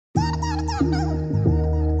What's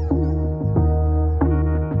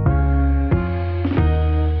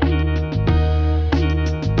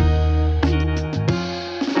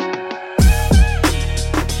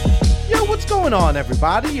going on,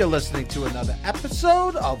 everybody? You're listening to another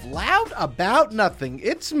episode of Loud About Nothing.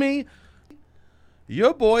 It's me,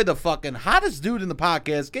 your boy, the fucking hottest dude in the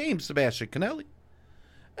podcast game, Sebastian Canelli.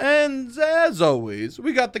 And as always,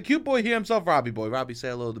 we got the cute boy here himself, Robbie Boy. Robbie, say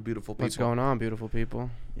hello to the beautiful people. What's going on, beautiful people?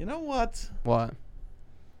 You know what? What?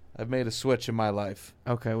 I've made a switch in my life.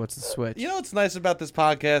 Okay, what's the switch? You know what's nice about this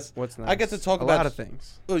podcast? What's nice? I get to talk a about lot of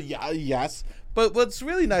things. Oh, yeah, yes. But what's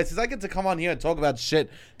really nice is I get to come on here and talk about shit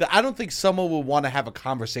that I don't think someone will want to have a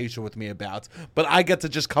conversation with me about. But I get to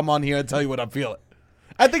just come on here and tell you what I'm feeling.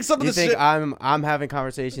 I think some of You the think shit. I'm having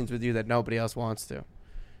conversations with you that nobody else wants to?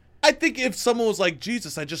 I think if someone was like,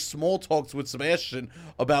 Jesus, I just small talked with Sebastian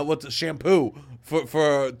about what the shampoo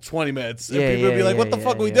for 20 minutes. And people would be like, what the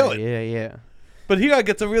fuck are we doing? Yeah. But here I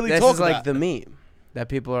get to really This talk is about like the meme that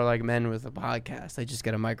people are like men with a podcast. They just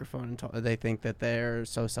get a microphone and talk. They think that they're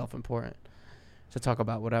so self-important to talk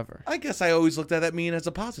about whatever. I guess I always looked at that meme as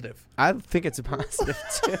a positive. I think it's a positive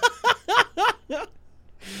too.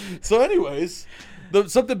 So anyways,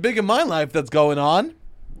 something big in my life that's going on.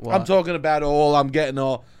 What? I'm talking about I'm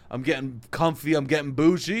getting comfy, I'm getting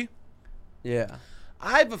bougie. Yeah.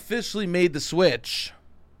 I've officially made the switch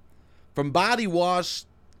from body wash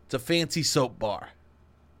to fancy soap bar.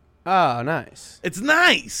 Oh, nice. It's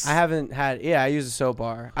nice. I haven't had. Yeah, I use a soap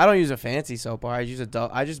bar. I don't use a fancy soap bar. I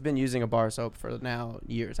just been using a bar soap for now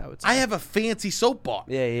years, I would say. I have a fancy soap bar.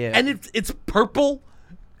 Yeah. And it's purple.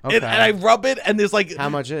 Okay. And I rub it, and there's like... How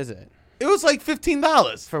much is it? It was like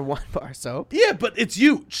 $15. For one bar soap? Yeah, but it's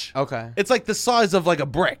huge. Okay. It's like the size of like a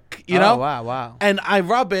brick, you know? Wow. And I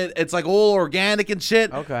rub it. It's like all organic and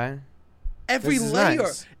shit. Okay. Every This is layer.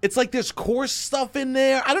 nice. It's like there's coarse stuff in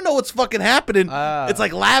there. I don't know what's fucking happening. Oh. It's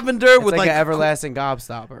like lavender It's with like like... an everlasting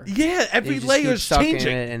gobstopper. Yeah, every You just layer keep is sucking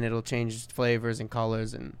changing. it and it'll change flavors and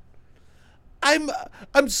colors and...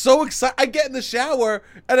 I'm so excited. I get in the shower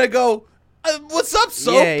and I go, what's up,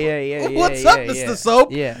 soap? Yeah. What's up, Mr.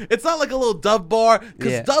 Soap? Yeah. It's not like a little Dove bar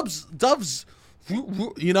because Yeah. Doves,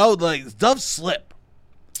 you know, like Doves slip.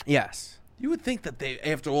 Yes. You would think that they,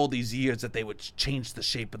 after all these years, that they would change the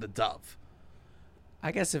shape of the Dove.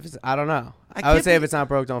 I guess if it's... I don't know. I I would can't say if be- it's not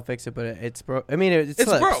broke, don't fix it, but it's broke. I mean, it It's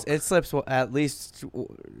slips. broke. It slips at least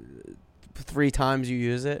 3 times you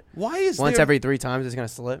use it. Why is Once there, every 3 times it's going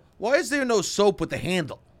to slip. Why is there no soap with the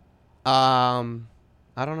handle? I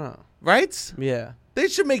don't know. Right? Yeah. They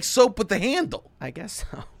should make soap with the handle I guess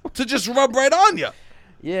so. to just rub right on you.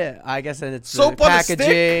 Yeah, I guess that it's Soap the on a stick?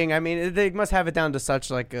 packaging. I mean, they must have it down to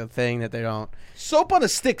such like a thing that they don't. Soap on a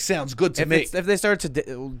stick sounds good to me. If they start to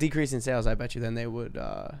decrease in sales, I bet you then they would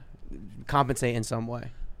compensate in some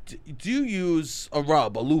way. Do you use a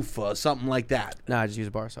rub, a loofah, something like that? No, I just use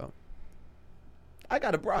a bar soap. I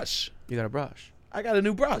got a brush. You got a brush. I got a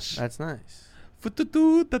new brush. That's nice.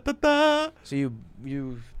 I So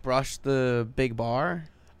you brush the big bar?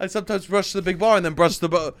 sometimes brush the big bar and then brush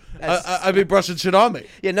the... I be brushing shit on me.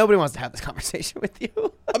 Yeah, nobody wants to have this conversation with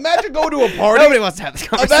you. Imagine going to a party. Nobody wants to have this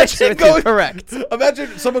conversation with you. Correct.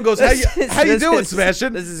 Imagine someone goes, how you doing,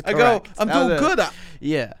 Sebastian? This is I go, correct. I'm doing good.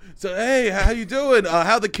 Yeah. So, hey, how you doing?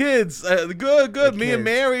 How the kids? Good. The Me and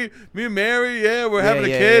kids. Mary, yeah, we're having a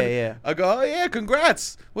yeah, kid. yeah. I go, oh, yeah,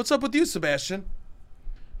 congrats. What's up with you, Sebastian?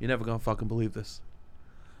 You're never going to fucking believe this.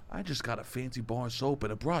 I just got a fancy bar soap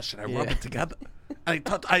and a brush, and I rub Yeah. it together. And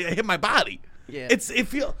I hit my body. Yeah.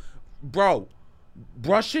 Bro,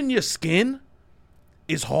 brushing your skin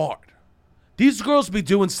is hard. These girls be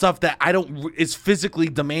doing stuff that is physically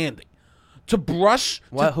demanding. To brush.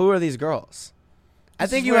 Who are these girls? I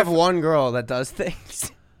This think is you where have one girl that does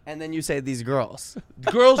things, and then you say these girls.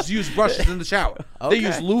 Girls use brushes in the shower. Okay. They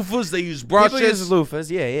use loofahs. They use brushes. People use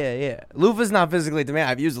loofahs. Yeah. Loofah's not physically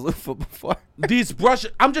demanding. I've used a loofah before. These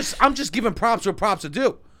brushes. I'm just giving props where props are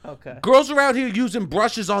due. Okay. Girls are out here using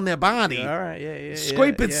brushes on their body, All right. Yeah.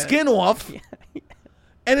 scraping skin off,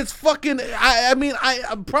 and it's fucking. I mean,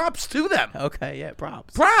 props to them. Okay. Yeah.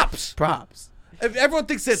 Props. Props. If everyone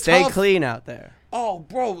thinks they're Stay tough. clean out there. Oh,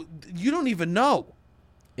 bro, you don't even know.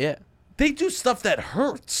 Yeah. They do stuff that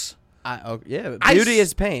hurts. Yeah. I Beauty s-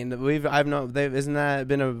 is pain. Isn't that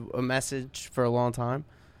been a message for a long time?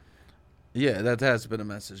 Yeah, that has been a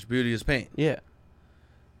message. Beauty is pain. Yeah.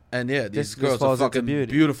 And yeah, these This girls are falls into fucking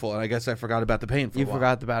beauty. beautiful. And I guess I forgot about the pain for You a while.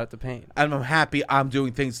 forgot about the pain. And I'm happy I'm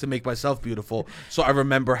doing things to make myself beautiful, so I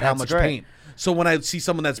remember how That's much great. pain. So when I see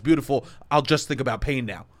someone that's beautiful, I'll just think about pain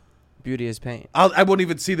now. Beauty is pain. I won't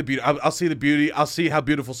even see the beauty. I'll see the beauty. I'll see how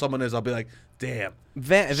beautiful someone is. I'll be like, damn,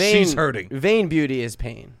 Vain, she's hurting. Vain beauty is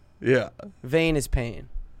pain. Yeah. Vain is pain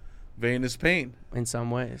Vain is pain. in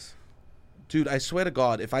some ways. Dude, I swear to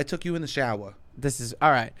God, if I took you in the shower. This is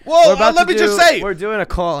all right. Whoa, let me just say. We're doing a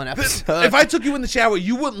call-in episode. If I took you in the shower,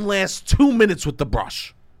 you wouldn't last 2 minutes with the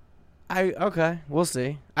brush. Okay, we'll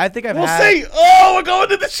see. I think We'll see. Oh, we're going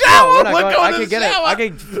to the shower. No, we're going I to could the get shower.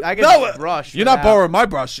 I could No, brush. You're not without- borrowing my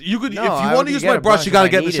brush. You could, No, if you I want to could use get my a brush, you got to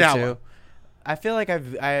if get I in the needed shower. to. I feel like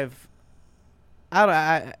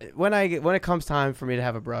when it comes time for me to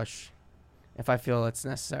have a brush, if I feel it's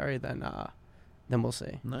necessary, then we'll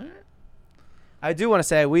see. No. I do want to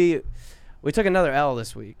say we took another L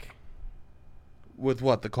this week. With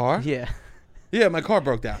what, the car? Yeah. Yeah, my car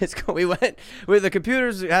broke down. It's cool. We went with the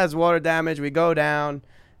computers has water damage. We go down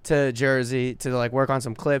to Jersey to like work on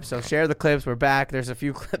some clips. So share the clips. We're back. There's a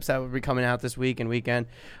few clips that will be coming out this week and weekend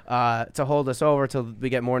to hold us over till we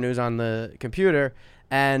get more news on the computer.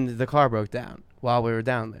 And the car broke down while we were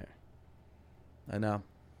down there. I know.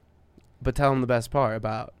 But tell them the best part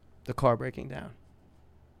about the car breaking down.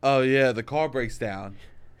 Oh yeah, the car breaks down.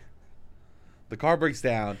 The car breaks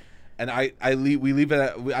down, and we leave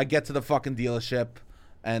it. I get to the fucking dealership,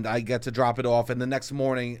 and I get to drop it off. And the next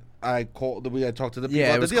morning, I talked to the people.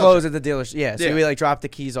 Yeah, at it was the dealership. closed at the dealership. Yeah, so Yeah. we like dropped the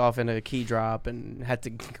keys off in a key drop and had to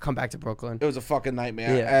come back to Brooklyn. It was a fucking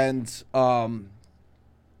nightmare. Yeah. And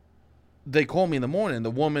they call me in the morning.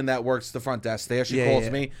 The woman that works the front desk there, she Yeah, calls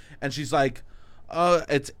yeah. me, and she's like,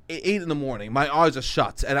 it's 8 in the morning. My eyes are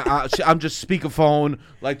shut, and I'm just speakerphone,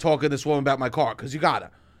 like talking to this woman about my car, because you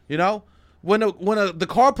gotta, you know, when the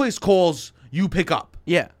car place calls, you pick up.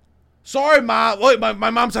 Yeah. Sorry, Ma. Wait, my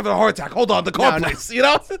mom's having a heart attack. Hold on, the car No. place, you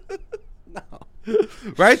know? No.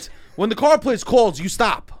 Right? When the car place calls, you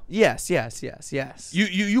stop. Yes. You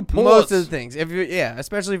pause. Most of the things,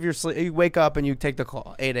 especially if you wake up and you take the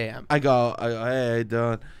call, 8 a.m. I go, hey,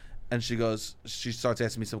 Don, and she starts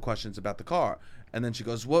asking me some questions about the car, and then she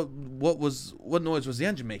goes, what noise was the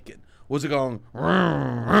engine making? Was it going,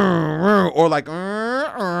 or like,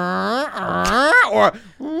 or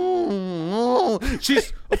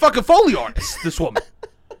she's a fucking Foley artist, this woman.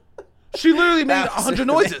 She literally made 100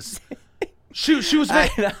 noises. She was I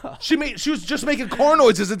know. she was just making car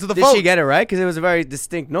noises into the Did phone. she get it right? Because it was a very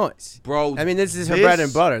distinct noise. Bro, I mean, this is her bread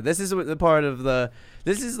and butter. This is the part of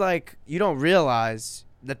this is like, you don't realize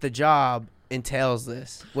that the job entails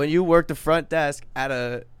this. When you work the front desk at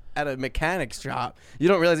a mechanic's shop, you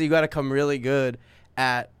don't realize that you got to come really good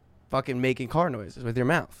at fucking making car noises with your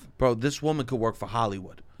mouth. Bro, this woman could work for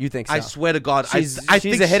Hollywood. You think so? I swear to God, She's I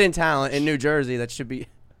think a hidden talent in New Jersey that should be...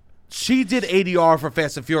 She did ADR for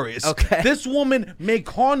Fast and Furious. Okay. This woman made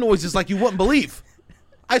car noises like you wouldn't believe.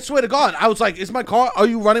 I swear to God. I was like, is my car, are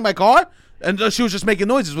you running my car? And she was just making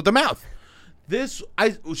noises with her mouth.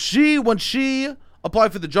 When she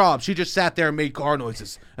applied for the job, she just sat there and made car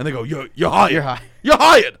noises. And they go, you're hired. You're hired. You're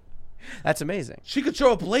hired. That's amazing. She could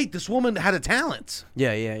show up late. This woman had a talent.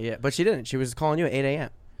 Yeah. But she didn't. She was calling you at 8 a.m.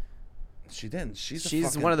 She didn't.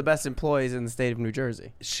 She's one of the best employees in the state of New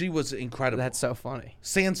Jersey. She was incredible. That's so funny.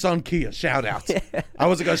 Samsung Kia, shout out. I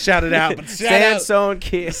wasn't going to shout it out, but Samsung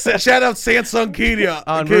Kia. Shout out Samsung Kia.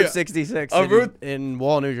 On Kia. Route 66 in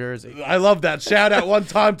Wall, New Jersey. I love that. Shout out one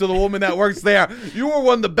time to the woman that works there. You were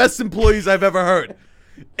one of the best employees I've ever heard.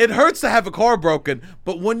 It hurts to have a car broken,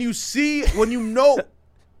 but when you know,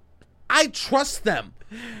 I trust them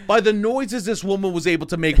by the noises this woman was able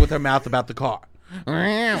to make with her mouth about the car.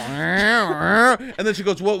 And then she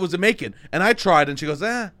goes, what was it making? And I tried, and she goes,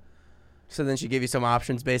 So then she gave you some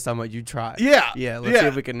options based on what you tried. Yeah. Let's see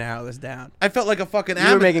if we can narrow this down. I felt like a fucking You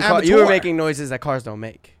were amateur. making noises that cars don't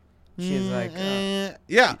make. She's like,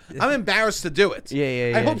 yeah, I'm embarrassed to do it.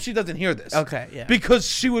 Yeah. I hope she doesn't hear this. Okay, yeah. Because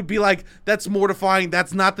she would be like, that's mortifying.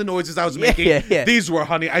 That's not the noises I was making. Yeah. These were,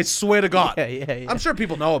 honey. I swear to God. Yeah. I'm sure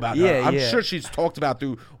people know about her. Yeah, I'm yeah. sure she's talked about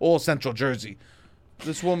through all Central Jersey.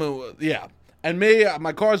 This woman, yeah. And me,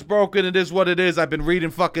 my car's broken. It is what it is. I've been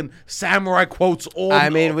reading fucking samurai quotes all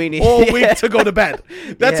week to go to bed.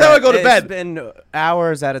 That's how I go to bed. It's been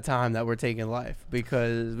hours at a time that we're taking life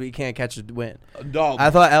because we can't catch a win. No.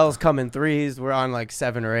 I thought L's come in threes. We're on like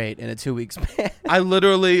 7 or 8 in a 2-week span. I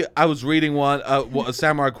was reading a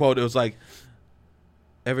samurai quote. It was like,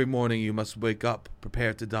 every morning you must wake up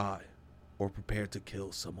prepared to die or prepared to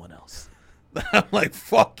kill someone else. I'm like,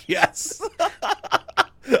 fuck yes.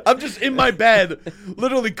 I'm just in my bed,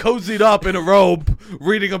 literally cozied up in a robe,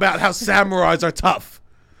 reading about how samurais are tough.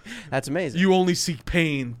 That's amazing. You only seek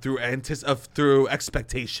pain through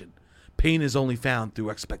expectation. Pain is only found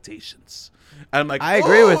through expectations. And I'm like, I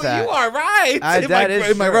agree with that. You are right. That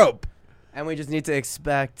in my is robe. And we just need to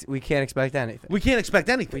we can't expect anything. We can't expect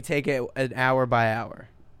anything. We take it an hour by hour.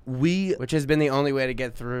 which has been the only way to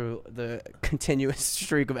get through the continuous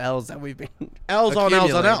streak of L's that we've been L's on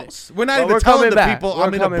L's on accumulating. L's. We're not But even we're telling coming the back. people We're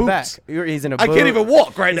I'm in a coming boot. back. He's in a boot. I can't even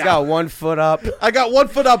walk right He's now. got 1 foot up. I got 1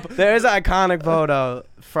 foot up. There's an iconic photo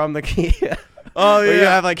from the Kia. Oh, Where you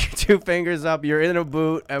yeah. have like 2 fingers up, you're in a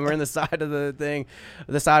boot, and we're in the side of the thing,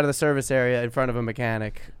 the side of the service area in front of a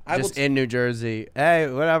mechanic, I will just in New Jersey. Hey,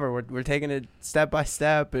 whatever, we're taking it step by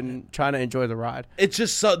step and trying to enjoy the ride. It's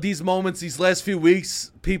just so these moments, these last few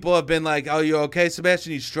weeks, people have been like, "Oh, you okay,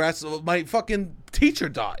 Sebastian? You stressed? My fucking teacher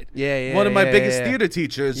died. Yeah. One of my biggest yeah. theater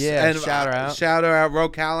teachers. Yeah, and shout her out. Shout her out, Ro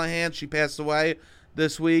Callahan. She passed away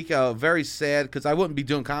this week. Very sad because I wouldn't be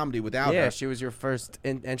doing comedy without Yeah, her. she was your first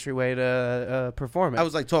entryway to performing. I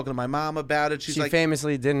was like talking to my mom about it. She's she like,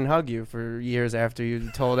 famously didn't hug you for years after you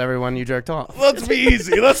told everyone you jerked off. "Let's be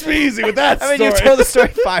easy. Let's be easy with that." I mean, story. you told the story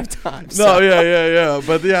 5 times. No, yeah.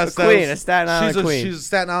 But yes, A queen, a Staten Island queen. She's a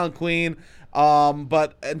Staten Island queen.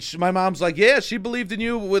 My mom's like, yeah, she believed in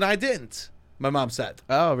you when I didn't. My mom said.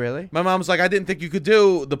 Oh, really? My mom's like, I didn't think you could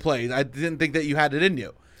do the play. I didn't think that you had it in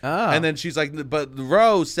you. Oh. And then she's like, but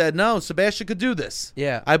Rose said, no, Sebastian could do this.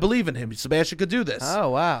 Yeah. I believe in him. Sebastian could do this. Oh,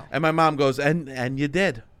 wow. And my mom goes, and you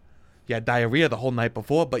did. You had diarrhea the whole night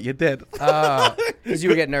before, but you did. Oh, because you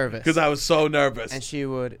would get nervous. Because I was so nervous. And she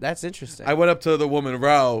would. That's interesting. I went up to the woman,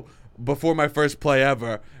 Ro, before my first play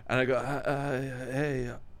ever, and I go,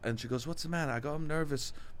 hey. And she goes, what's the matter? I go, I'm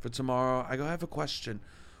nervous for tomorrow. I go, I have a question.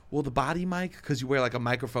 Will the body mic, because you wear like a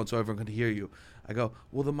microphone so everyone can hear you. I go,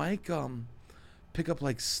 will the mic pick up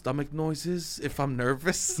like stomach noises if I'm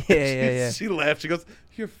nervous? Yeah. She laughed. She goes,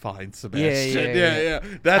 you're fine, Sebastian. Yeah.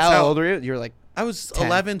 That's how old were you? You were like, I was 10.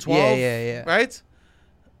 11, 12. Yeah. Right?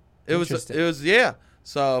 It was yeah.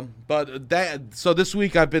 So this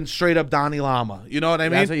week I've been straight up Donnie Lama. You know what I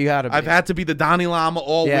mean? That's what you gotta be. I've had to be the Donnie Lama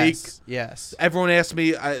all week. Yes. Everyone asks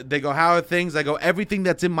me, they go, how are things? I go, everything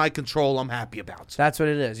that's in my control, I'm happy about. That's what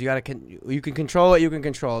it is. You can control what you can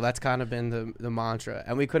control. That's kind of been the mantra.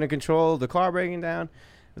 And we couldn't control the car breaking down.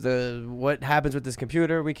 What happens with this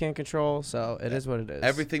computer we can't control, so it is what it is.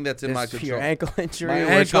 Everything that's in my control. Your ankle injury, My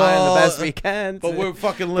we're ankle, trying the best we can. But we're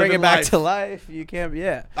fucking living bring it back life. to life. You can't,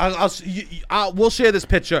 yeah. We'll share this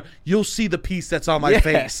picture. You'll see the piece that's on my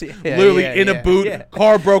face. Yeah, Literally yeah, in a yeah, boot, yeah.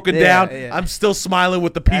 car broken down. Yeah. I'm still smiling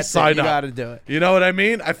with the peace That's it. sign You up. gotta do it. You know what I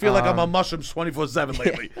mean? I feel like I'm on mushrooms 24/7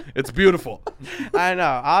 lately. It's beautiful. I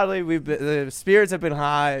know. Oddly, the spirits have been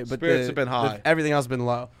high, but Spirits have been high. Everything else has been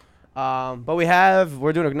low. But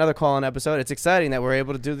we're doing another call-in episode. It's exciting that we're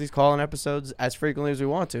able to do these call-in episodes as frequently as we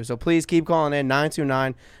want to. So please keep calling in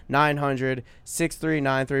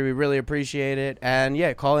 929-900-6393. We really appreciate it. And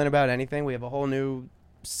yeah, call in about anything. We have a whole new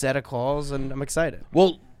set of calls, and I'm excited.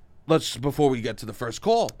 Well, before we get to the first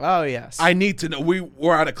call, Oh yes, I need to know. We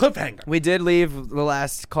were at a cliffhanger. we did leave the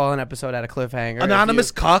last call-in episode at a cliffhanger. Anonymous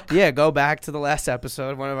If you- cuck. Yeah, go back to the last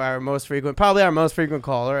episode. One of our probably our most frequent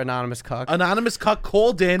caller, Anonymous Cuck. Anonymous cuck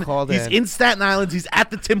called in. He's in Staten Island. He's at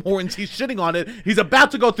the Tim Hortons. He's shitting on it. He's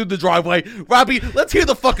about to go through the driveway. Robbie, let's hear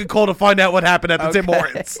the fucking call to find out what happened at the Tim Okay.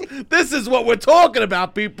 Hortons. This is what we're talking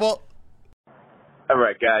about, people. All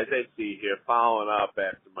right, guys, AC here, following up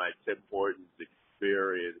after my Tim Hortons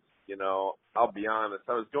experience. You know, I'll be honest,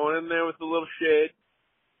 I was going in there with a little shade,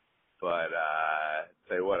 but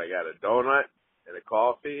tell you what, I got a donut and a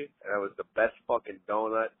coffee, and it was the best fucking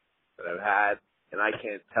donut that I've had, and I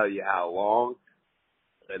can't tell you how long.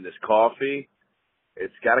 And this coffee,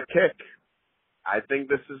 it's got a kick. I think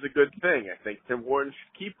this is a good thing. I think Tim Hortons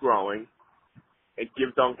should keep growing and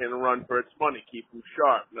give Dunkin' a run for its money. Keep them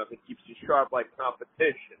sharp. Nothing keeps you sharp like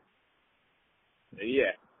competition. And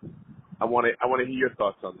yeah, I want to hear your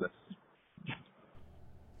thoughts on this.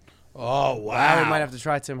 Oh, Wow, we might have to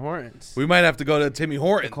try Tim Hortons. We might have to go to Timmy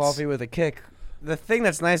Hortons. Coffee with a kick. The thing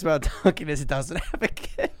that's nice about Dunkin' is it doesn't have a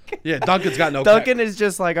kick. Yeah, Dunkin's got no Dunkin' kick. is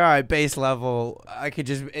just like, all right, base level.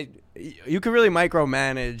 You can really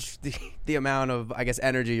micromanage the amount of, I guess,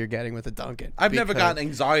 energy you're getting with a Dunkin'. I've never because- gotten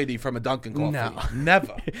anxiety from a Dunkin' coffee. No.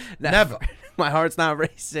 Never. Never. My heart's not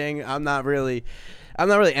racing. I'm not really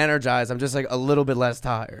energized. I'm just like a little bit less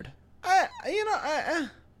tired. I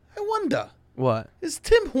wonder. What? Is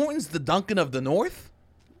Tim Hortons the Dunkin' of the North?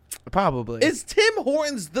 Probably. Is Tim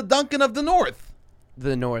Hortons the Dunkin' of the North?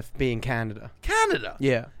 The North being Canada. Canada.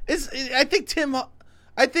 Yeah. I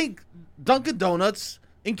think Dunkin' Donuts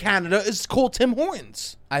in Canada is called Tim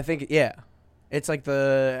Hortons. I think, yeah. It's like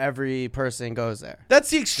every person goes there. That's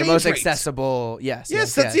the The exchange most rate. accessible. Yes.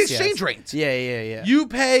 Yes, that's the exchange rate. Yeah. You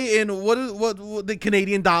pay in what the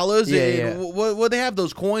Canadian dollars? Yeah. What they have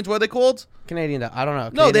those coins? What are they called? Canadian. I don't know.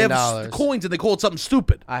 No, they Canadian have dollars. coins and they call it something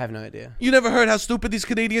stupid. I have no idea. You never heard how stupid these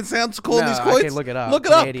Canadians sounds calling No, these coins? I can look it up. Look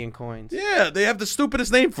it Canadian up. coins. Yeah, they have the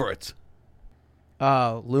stupidest name for it.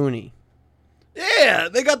 Oh, loony. Yeah,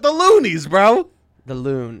 they got the loonies, bro. The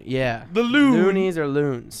loon. Yeah. The loon. Loonies or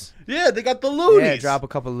loons. Yeah, they got the loonies. Yeah, drop a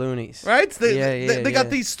couple loonies. Right? They got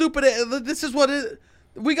these stupid. This is what it.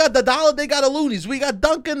 We got the dollar. They got a loonies. We got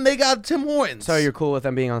Duncan. They got Tim Hortons. So you're cool with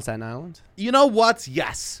them being on Staten Island? You know what?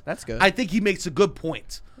 Yes. That's good. I think he makes a good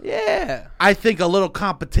point. Yeah. I think a little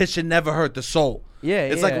competition never hurt the soul. Yeah,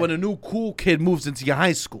 It's like when a new cool kid moves into your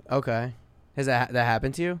high school. Okay. Has that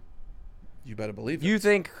happened to you? You better believe it. You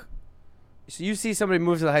think? So you see somebody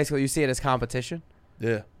move to the high school, you see it as competition?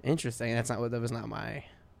 Yeah. Interesting. That was not my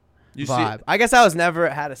You see vibe. it? I guess I was never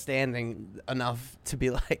had a standing enough to be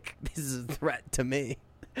like, this is a threat to me.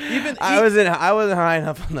 I wasn't high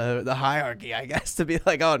enough on the hierarchy, I guess, to be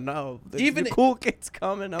like, oh no, the cool kids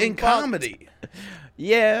coming. I'm in fucked. comedy.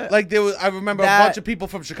 Yeah. Like there was, I remember a bunch of people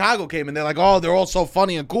from Chicago came and they're like, "Oh, they're all so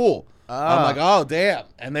funny and cool." I'm like, "Oh, damn,"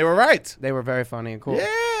 and they were right. They were very funny and cool.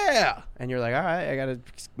 Yeah. And you're like, all right, I gotta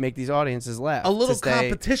make these audiences laugh. A little to stay-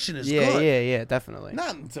 competition is yeah, good. Yeah, definitely.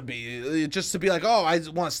 Not to be just to be like, "Oh, I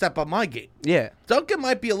want to step up my game." Yeah. Duncan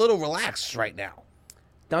might be a little relaxed right now.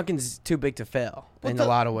 Duncan's too big to fail in a a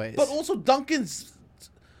lot of ways. But also Duncan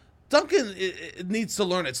it needs to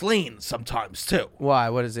learn its lane sometimes too. Why?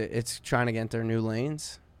 What is it? It's trying to get into new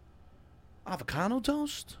lanes? Avocado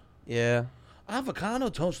toast? Yeah. Avocado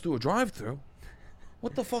toast through a drive-through?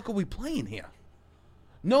 What the fuck are we playing here?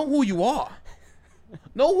 Know who you are.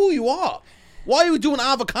 Know who you are. Why are you doing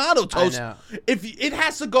avocado toast? know. If it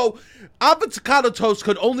has to go, avocado toast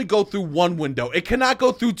could only go through one window. It cannot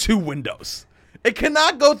go through two windows. It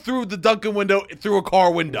cannot go through the Dunkin' window through a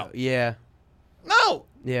car window. Yeah. No.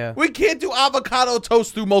 Yeah. We can't do avocado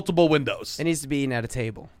toast through multiple windows. It needs to be eaten at a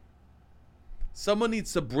table. Someone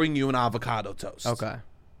needs to bring you an avocado toast. Okay.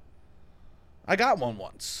 I got one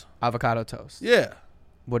once. Avocado toast. Yeah.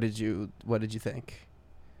 What did you think?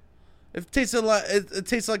 It tasted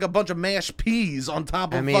like a bunch of mashed peas on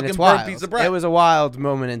top of I mean, fucking it's burnt wild. piece of bread. It was a wild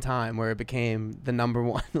moment in time where it became the number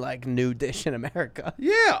one like new dish in America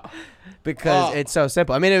Yeah. because it's so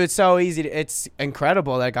simple. I mean, it was so easy. It's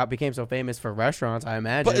incredible that it became so famous for restaurants. I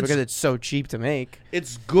imagine because it's so cheap to make.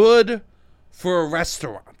 It's good for a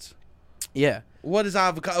restaurant. Yeah. What is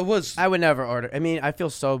avocado? I would never order. I mean, I feel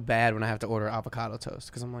so bad when I have to order avocado toast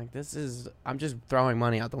because I'm like, I'm just throwing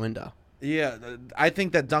money out the window. Yeah, I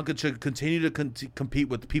think that Dunkin' should continue to compete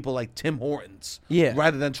with people like Tim Hortons. Yeah.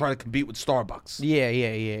 Rather than try to compete with Starbucks. Yeah.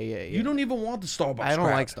 You don't even want the Starbucks. I don't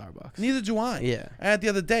crowd. like Starbucks. Neither do I. Yeah. At the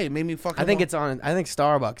other day, it made me fucking. I think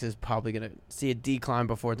Starbucks is probably gonna see a decline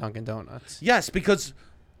before Dunkin' Donuts. Yes, because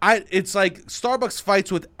it's like Starbucks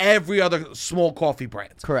fights with every other small coffee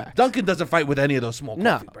brand. Correct. Dunkin' doesn't fight with any of those small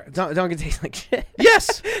coffee brands. Dunkin' tastes like shit.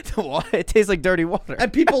 Yes. It tastes like dirty water.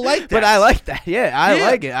 And people like that. But I like that. Yeah, I Yeah.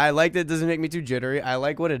 like it. I like that it doesn't make me too jittery. I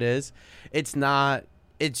like what it is.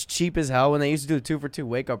 It's cheap as hell. When they used to do 2-for-2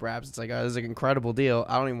 wake-up wraps, it's like, oh, this is an incredible deal.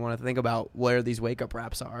 I don't even want to think about where these wake-up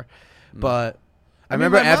wraps are. But I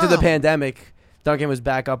remember my after the mom- pandemic, Dunkin' was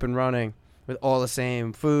back up and running with all the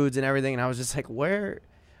same foods and everything. And I was just like, where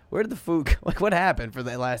did the food go? Like, what happened for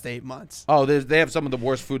the last 8 months? Oh, they have some of the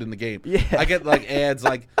worst food in the game. Yeah. I get like ads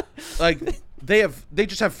like they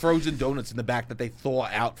just have frozen donuts in the back that they thaw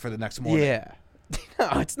out for the next morning. Yeah.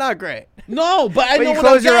 No, it's not great. No, but I But know you what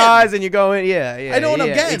close I'm your getting. eyes and you go in. Yeah. I know what I'm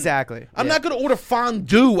getting. Exactly. I'm Yeah. not going to order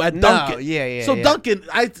fondue at No, Dunkin'. yeah, So yeah. Dunkin',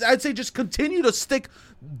 I'd say just continue to stick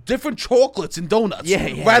different chocolates in donuts.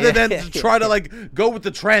 Yeah, rather yeah, than yeah, try to like go with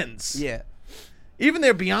the trends. Yeah. Even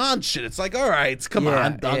their Beyond shit, it's like, all right, come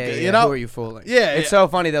on, Dunkin'. Yeah, You know? who are you fooling? Yeah, it's yeah. so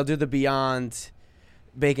funny. They'll do the Beyond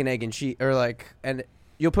bacon, egg, and cheese, or like, and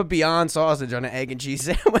you'll put Beyond sausage on an egg and cheese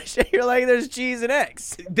sandwich, and you're like, there's cheese and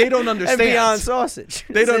eggs. They don't understand. And Beyond sausage.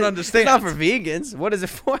 They don't understand. It's not for vegans. What is it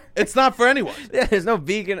for? It's not for anyone. Yeah, there's no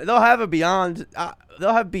vegan. They'll have a Beyond.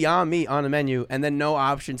 They'll have Beyond meat on the menu, and then no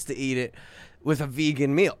options to eat it with a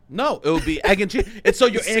vegan meal. No, it would be egg and cheese. It's so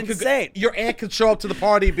your It's your insane. aunt could show up to the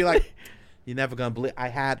party and be like, "You're never gonna believe I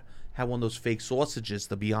had one of those fake sausages,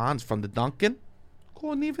 the Beyonds from the Dunkin'.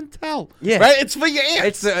 Couldn't even tell. Yeah. Right? It's for your aunt.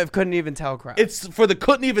 It's the I couldn't even tell crowd. It's for the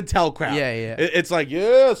couldn't even tell crowd. Yeah, yeah. It's like,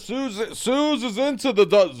 yeah, Suze is into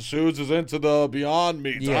the Beyond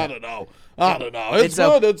meats. Yeah. I don't know. It's It's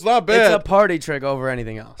good. It's not bad. It's a party trick over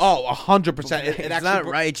anything else. Oh, 100%. It It's actually not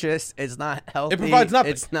righteous. It's not healthy. provides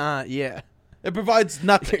nothing. It's not. Yeah. It provides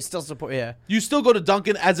nothing. You're still support. Yeah. You still go to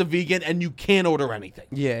Dunkin' as a vegan and you can't order anything.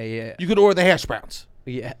 Yeah. You could order the hash browns.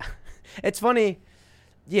 Yeah. It's funny.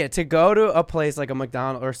 Yeah, to go to a place like a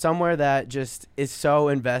McDonald's or somewhere that just is so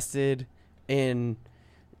invested in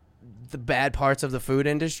the bad parts of the food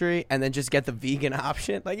industry and then just get the vegan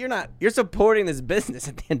option. Like you're supporting this business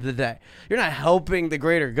at the end of the day. You're not helping the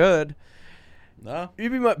greater good. No.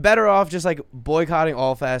 You'd be better off just like boycotting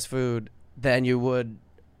all fast food than you would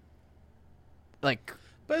like,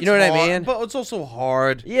 But you know what hard, I mean? But it's also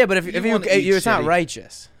hard. Yeah, but if you wanna eat it's not shitty.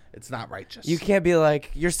 righteous. It's not righteous. You can't be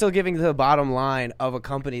like, you're still giving to the bottom line of a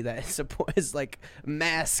company that is like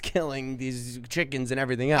mass killing these chickens and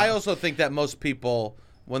everything else. I also think that most people,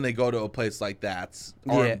 when they go to a place like that,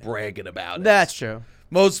 aren't Yeah. bragging about it. That's true.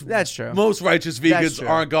 That's true. Most righteous vegans true.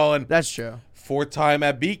 aren't going, That's true. 4th time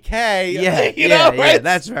at BK. Yeah, you know, right? yeah.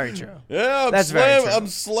 That's very true. Yeah, That's very true. I'm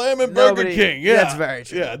slamming Burger Nobody- King. Yeah, that's very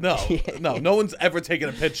true. Yeah, no one's ever taken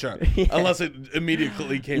a picture unless it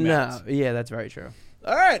immediately came No, out. yeah, that's very true.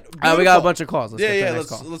 All right, We got a beautiful. bunch of calls. Let's get to the next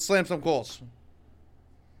call. Let's slam some calls.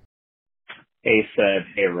 Hey, Seb.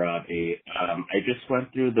 Hey, Robbie. I just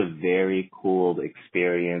went through the very cool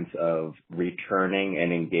experience of returning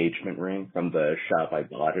an engagement ring from the shop I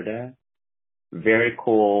bought it at. Very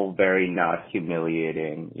cool, very not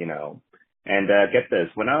humiliating, you know. And get this,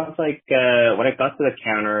 when I was like, when I got to the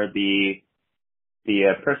counter, the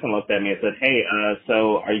person looked at me and said, "Hey,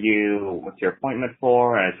 so what's your appointment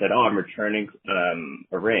for?" And I said, "Oh, I'm returning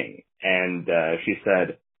a ring." And she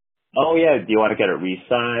said, "Oh yeah, do you want to get it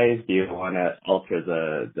resized? Do you want to alter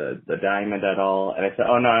the diamond at all?" And I said,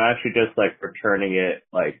 "Oh no, I'm actually just like returning it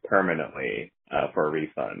like permanently for a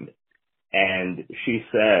refund." And she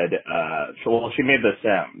said, she made the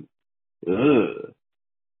sound. Ugh.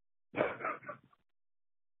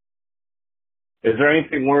 Is there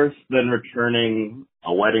anything worse than returning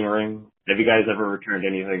a wedding ring? Have you guys ever returned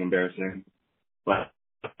anything embarrassing?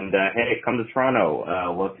 And hey, come to Toronto.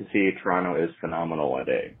 Love to see you. Toronto is phenomenal one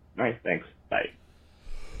day. All right, thanks. Bye.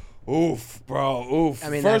 Oof, bro. Oof. I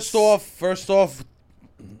mean, first off,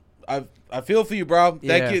 I feel for you, bro.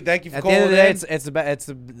 Thank you for At calling the end of the day, in. this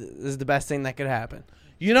is the best thing that could happen.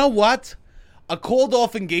 You know what? A called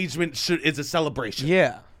off engagement is a celebration.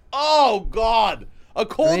 Yeah. Oh God, a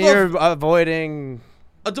called You're off avoiding.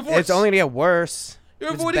 a divorce. It's only gonna get worse.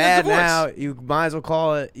 You're It's avoiding a bad divorce. now. You might as well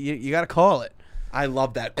call it. You got to call it. I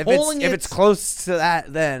love that. If Calling it's close to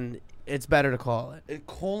that, then it's better to call it.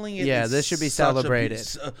 calling it. Yeah, is this should be such a celebrated.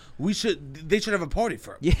 They should have a party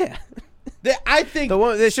for him. Yeah. I think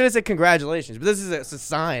They should have said congratulations, but this is a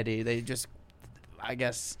society. They just, I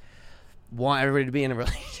guess, want everybody to be in a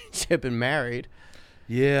relationship and married.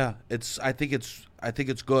 Yeah, I think it's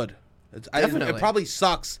good. Definitely. It probably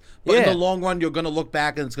sucks, but in Yeah. the long run, you're gonna look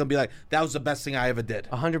back and it's gonna be like that was the best thing I ever did.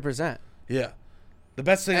 100%. Yeah, the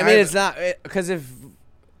best thing. I mean, it's not because if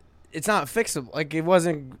it's not fixable, like it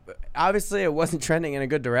wasn't. Obviously, it wasn't trending in a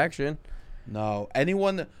good direction. No,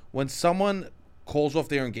 when someone calls off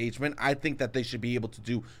their engagement, I think that they should be able to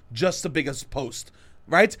do just the biggest post.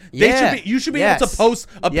 Right? Yeah. You should be able to post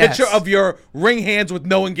a picture of your ring hands with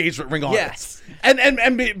no engagement ring on Yes. it.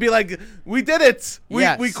 And be like, we did it.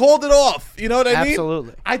 Yes. We called it off. You know what I mean?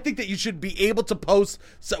 Absolutely. I think that you should be able to post.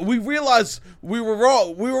 So we realized we were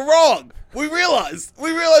wrong. We were wrong. We realized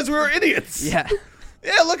we were idiots. Yeah.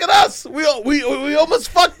 Yeah, look at us. We almost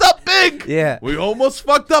fucked up big. Yeah. We almost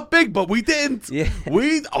fucked up big, but we didn't. Yeah.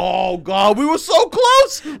 Oh God, we were so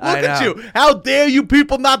close. Look I at know. you. How dare you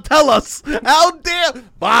people not tell us? How dare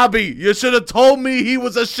Bobby, you should have told me he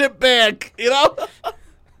was a shitbag, you know?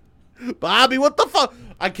 Bobby, what the fuck?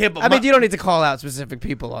 I can't I mean, you don't need to call out specific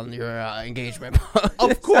people on your engagement post.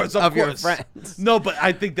 Of course, of your course. friends. No, but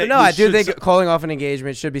I think that No, you I do should think calling off an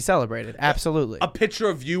engagement should be celebrated. Absolutely. a picture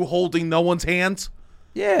of you holding no one's hand.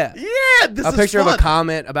 Yeah. Yeah, this A is picture of fun. a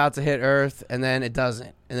comet about to hit Earth, and then it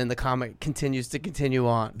doesn't, and then the comet continues to continue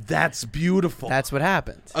on. That's beautiful. That's what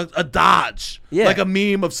happened. a dodge. Yeah. Like a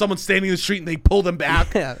meme of someone standing in the street and they pull them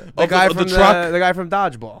back. Yeah, of the guy of from the truck. the guy from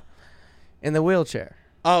Dodgeball, in the wheelchair.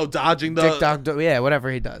 Oh, dodging the. Dick Dog, yeah,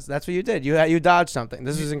 whatever he does. That's what you did. You dodged something.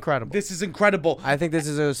 This is incredible. This is incredible. I think this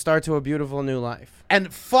is a start to a beautiful new life.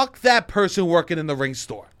 And fuck that person working in the ring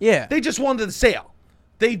store. Yeah. They just wanted a sale.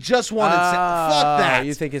 They just wanted sale. Fuck that.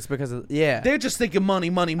 You think it's because of They're just thinking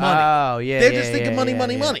money, money, money. Oh yeah. They're yeah, just thinking yeah, money, yeah,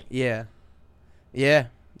 money, yeah. money. Yeah. Yeah.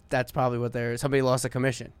 That's probably what they're. Somebody lost a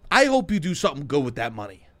commission. I hope you do something good with that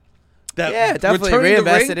money. that Yeah, definitely returning the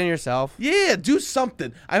reinvest ring, it in yourself. Yeah, do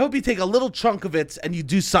something. I hope you take a little chunk of it and you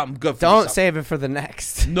do something good for Don't yourself. save it for the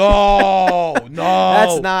next. No, no.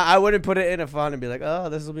 That's not. I wouldn't put it in a fund and be like, oh,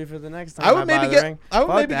 this will be for the next time. I would buy maybe the get. ring. I would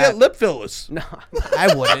Fuck maybe that. get lip fillers. No,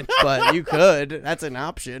 I wouldn't, but you could. That's an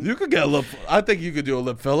option. You could get a lip. I think you could do a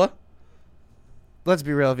lip filler. Let's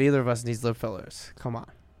be real. If either of us needs lip fillers, come on.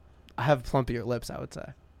 I have plumpier lips, I would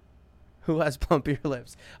say. Who has plumpier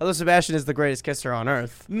lips? Although Sebastian is the greatest kisser on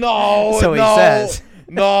earth. No, So he no, says.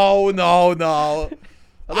 no. Although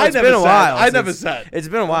I it's never been a said. while I never since- said. It's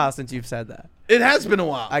been a while since you've said that. It has been a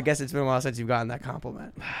while. I guess it's been a while since you've gotten that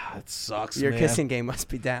compliment. It sucks. Your man. kissing game must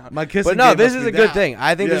be down. My kissing But no, game this must is be a good down. thing.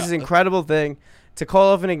 I think this Yeah. is an incredible thing. To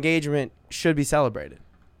call off an engagement should be celebrated.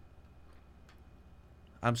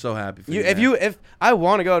 I'm so happy for You, you. if I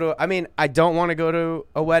want to go to, I mean, I don't want to go to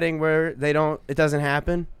a wedding where it doesn't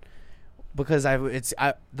happen, because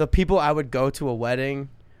the people I would go to a wedding,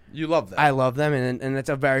 You love that. I love them, and it's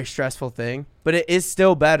a very stressful thing. But it is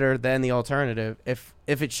still better than the alternative if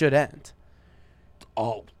it should end.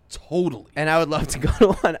 Oh, totally. And I would love to go to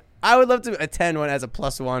one. I would love to attend one as a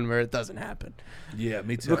 +1 where it doesn't happen, Yeah,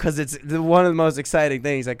 me too. because it's one of the most exciting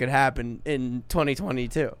things that could happen in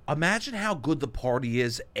 2022. Imagine how good the party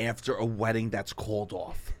is after a wedding that's called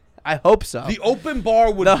off. I hope so. The open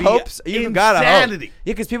bar would The be hopes you gotta hope. insanity.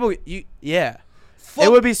 Yeah, because people, yeah. Fuck-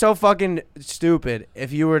 It would be so fucking stupid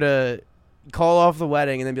if you were to call off the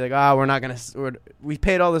wedding and then be like, we're not going to, we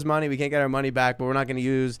paid all this money, we can't get our money back, but we're not going to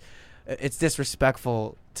use, it's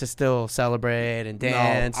disrespectful to still celebrate and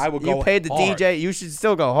dance. I would you go paid the hard. DJ, you should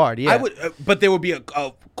still go hard, yeah. I would, but there would be a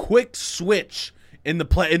quick switch in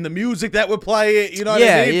the music that would play it. You know what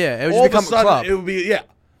I mean? Yeah. It would All just of become a sudden, a club. It would be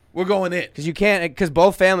we're going in. Because you can't, because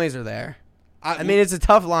both families are there. I mean, it's a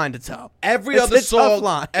tough line to toe. Every It's other a tough song,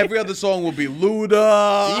 line. every other song would be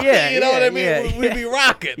Luda. Yeah, you know what I mean. yeah, We'd be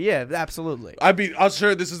rocking. Yeah, absolutely. I'd be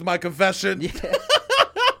Usher. This is my confession. Yeah.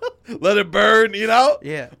 Let it burn. You know.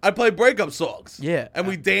 Yeah. I play breakup songs. Yeah. And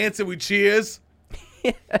we dance and we cheers.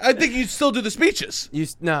 I think you still do the speeches,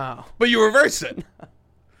 No. but you reverse it.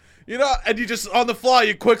 You know, and you just on the fly.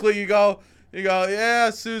 You go.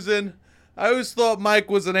 Yeah, Susan. I always thought Mike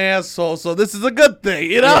was an asshole, so this is a good thing,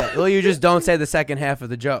 you know? Yeah, well, you just don't say the second half of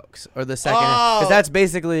the jokes or the second Oh. because that's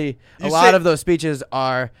basically a You lot say- of those speeches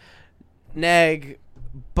are nag,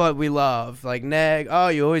 but we love. Like nag, oh,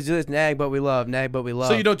 you always do this, nag, but we love, nag, but we love.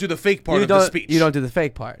 So you don't do the fake part You of the don't- speech. You don't do the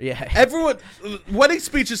fake part. Yeah. Everyone, wedding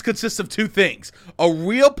speeches consist of two things: a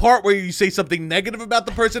real part where you say something negative about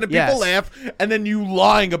the person and people Yes. laugh, and then you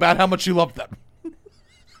lying about how much you love them.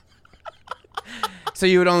 So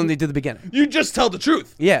you would only do the beginning. You just tell the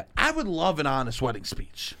truth. Yeah. I would love an honest wedding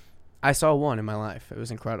speech. I saw one in my life. It was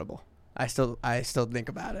incredible. I still think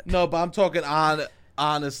about it. No, but I'm talking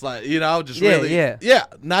honest, like, you know, just Yeah, really, yeah.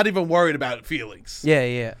 not even worried about feelings.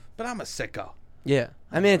 Yeah. But I'm a sicko. Yeah.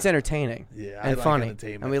 I mean, it's entertaining. Yeah, I and like funny.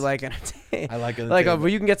 entertainment. And we like entertainment. I like Like,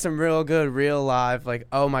 entertainment. you can get some real good, real live, like,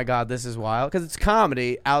 oh my God, this is wild. Because it's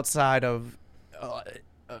comedy outside of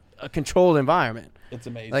a controlled environment, It's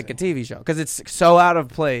amazing. like a TV show. Because it's so out of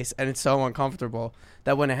place and it's so uncomfortable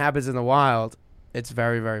that when it happens in the wild, it's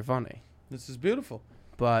very, very funny. This is beautiful.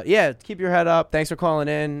 But yeah, keep your head up. Thanks for calling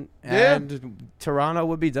in. Yeah. And Toronto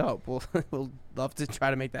would be dope. We'll love to try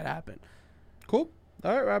to make that happen. Cool.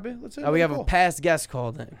 All right, Robbie. Let's see. We have a past guest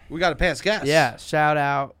called in. We got a past guest. Yeah, shout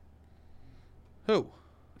out Who?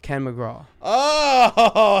 Ken McGraw.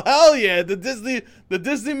 Oh, hell yeah. The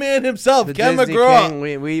Disney man himself, The Ken Disney McGraw.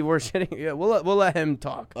 King. We were shitting. Yeah, we'll let him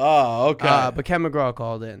talk. Oh, okay. But Ken McGraw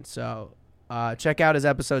called in, so check out his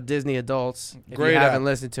episode Disney Adults if Great you haven't app.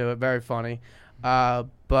 listened to it. Very funny.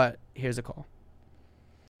 But here's a call.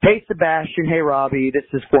 Hey, Sebastian. Hey, Robbie. This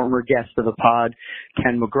is former guest of the pod,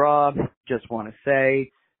 Ken McGraw. Just want to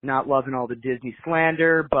say, not loving all the Disney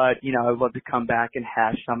slander, but, you know, I'd love to come back and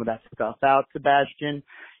hash some of that stuff out, Sebastian.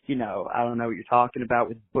 You know, I don't know what you're talking about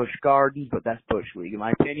with Busch Gardens, but that's Bush League, in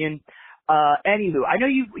my opinion. Anywho, I know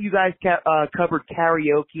you guys covered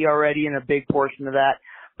karaoke already in a big portion of that,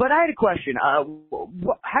 but I had a question. How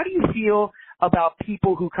do you feel about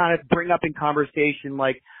people who kind of bring up in conversation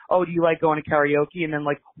like, oh, do you like going to karaoke? And then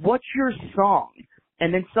like, what's your song?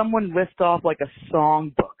 And then someone lists off like a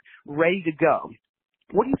song book ready to go.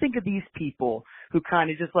 What do you think of these people who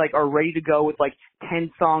kind of just like are ready to go with like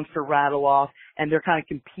 10 songs to rattle off and they're kind of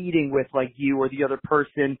competing with like you or the other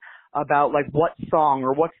person about like what song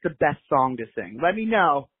or what's the best song to sing? Let me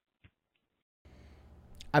know.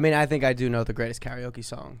 I mean, I think I do know the greatest karaoke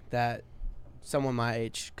song that someone my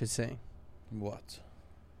age could sing. What?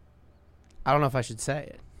 I don't know if I should say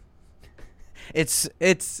it. It's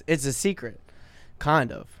a secret,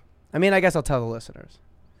 kind of. I mean, I guess I'll tell the listeners.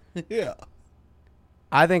 Yeah.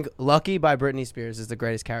 I think Lucky by Britney Spears is the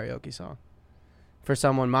greatest karaoke song for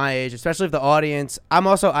someone my age, especially if the audience.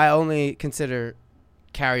 I only consider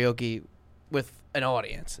karaoke with an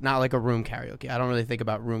audience, not like a room karaoke. I don't really think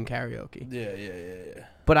about room karaoke. Yeah.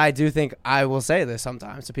 But I do think I will say this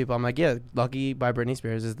sometimes to people. I'm like, yeah, Lucky by Britney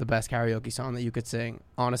Spears is the best karaoke song that you could sing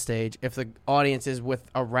on a stage if the audience is with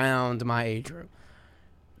around my age group.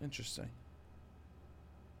 Interesting.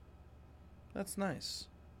 That's nice.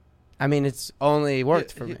 I mean, it's only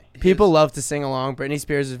worked for me. here's- People love to sing along. Britney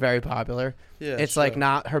Spears is very popular. Yeah. It's like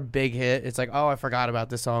not her big hit. It's like, oh, I forgot about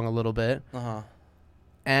this song a little bit. Uh-huh.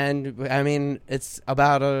 And, I mean, it's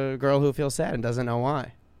about a girl who feels sad and doesn't know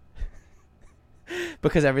why.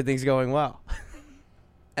 Because everything's going well.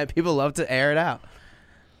 And people love to air it out.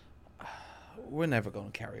 We're never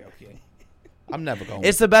going karaoke. I'm never going.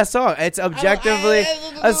 It's the best song. It's objectively,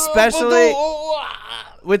 especially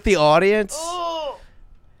with the audience.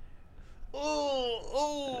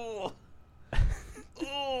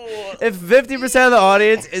 If 50% of the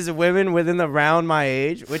audience is women within the round my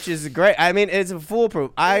age, which is great. I mean, it's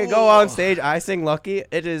foolproof. I go on stage, I sing Lucky.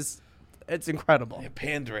 It's incredible. You're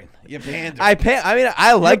pandering. Apparently.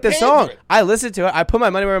 I like the song. pandering. I listen to it. I put my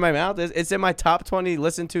money where my mouth is. It's in my top 20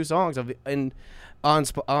 listened to songs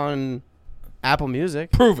on Apple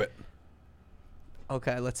Music. Prove it.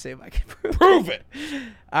 Okay, let's see if I can prove it. Prove it.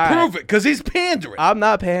 All right. Prove it, because he's pandering. I'm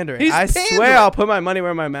not pandering. He's I pandering. swear I'll put my money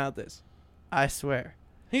where my mouth is. I swear.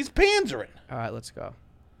 He's pandering. All right, let's go.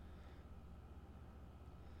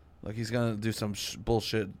 Like he's gonna do some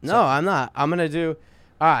bullshit. No, I'm not. I'm gonna do.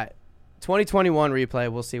 All right, 2021 replay.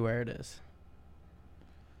 We'll see where it is.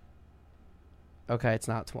 Okay, it's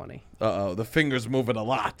not 20. Uh-oh, the finger's moving a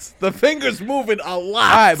lot. The finger's moving a lot.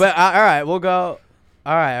 All right, but all right, we'll go.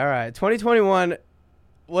 All right. 2021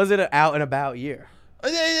 was it an out and about year?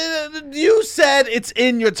 You said it's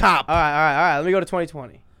in your top. All right. Let me go to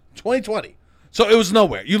 2020. 2020. So it was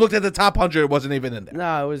nowhere. You looked at the top 100, it wasn't even in there.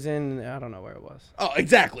 No, it was in. I don't know where it was. Oh,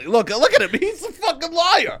 exactly. Look at him. He's a fucking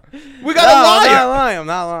liar. We got No, a liar. I'm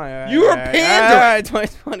not lying. All right, You were all right. pandering. All right,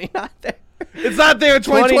 2020 not there. It's not there in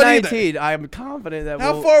 2020 either. 2019. I'm confident that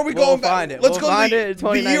How far are we we'll going find back? it. Let's we'll go find the, it in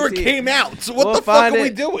the year it 2019. came out. So what We'll the fuck find are we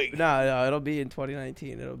it. doing? No, it'll be in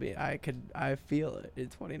 2019. It'll be. I feel it in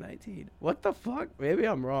 2019. What the fuck? Maybe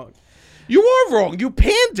I'm wrong. You are wrong. You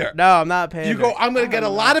pander. No, I'm not paying. You go, I'm going to get a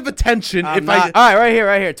lot of attention if I... All right,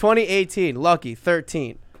 right here. 2018. Lucky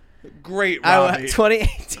 13. Great, Robbie.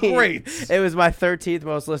 2018. Great. It was my 13th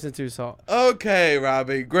most listened to song. Okay,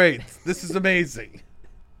 Robbie. Great. This is amazing.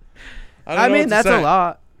 I don't know mean, what to that's say. a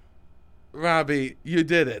lot. Robbie, you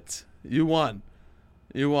did it. You won.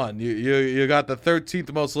 You got the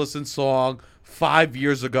 13th most listened song 5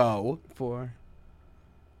 years ago. 4.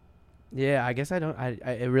 Yeah, I guess I don't.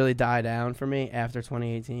 It really died down for me after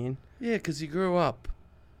 2018. Yeah, because you grew up.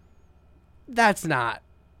 That's not.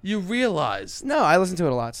 You realized. No, I listen to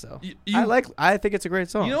it a lot still. I think it's a great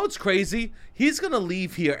song. You know what's crazy? He's going to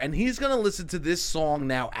leave here, and he's going to listen to this song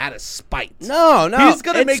now out of spite. No. He's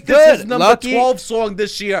going to it's make good. this his number Lucky, 12 song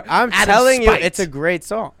this year. I'm out telling of you, spite. it's a great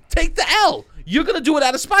song. Take the L. You're going to do it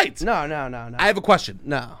out of spite. No. I have a question.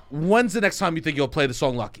 No. When's the next time you think you'll play the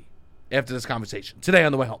song Lucky? After this conversation. Today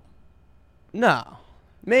on the way home. No.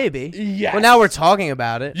 Maybe. Yes. Well, now we're talking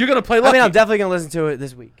about it. You're going to play Lucky. I mean, I'm definitely going to listen to it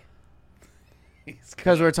this week.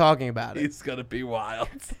 Because we're talking about it. He's going to be wild.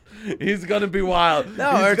 He's going to be wild.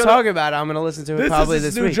 No, we're talking about it. I'm going to listen to it probably is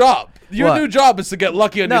his this new week. job. Your What? new job is to get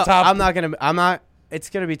Lucky on No, your top. I'm not. It's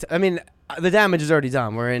going to be. I mean, the damage is already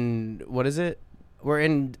done. We're in. What is it? We're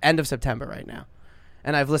in end of September right now.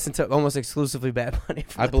 And I've listened to almost exclusively Bad Bunny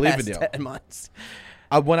for I the believe past in you. 10 months.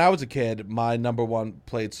 When I was a kid, my number one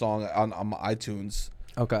played song on my iTunes,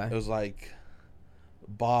 Okay. it was like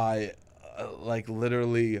by like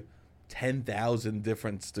literally 10,000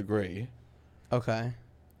 difference degree, Okay.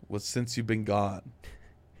 was Since You've Been Gone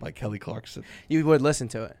by Kelly Clarkson. You would listen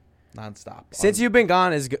to it. Nonstop. Since You've Been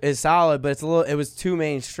Gone is solid, but it was too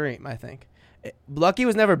mainstream, I think. Lucky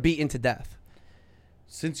was never beaten to death.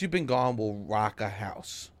 Since You've Been Gone will rock a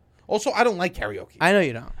house. Also, I don't like karaoke. I know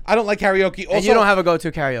you don't. I don't like karaoke. Also, And you don't have a go-to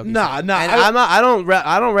karaoke Nah, song. nah, And I-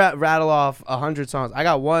 I don't rattle off 100 songs. I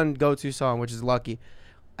got one go-to song, which is Lucky.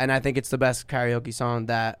 And I think it's the best karaoke song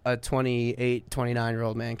that a 28,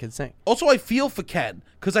 29-year-old man can sing. Also, I feel for Ken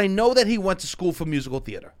because I know that he went to school for musical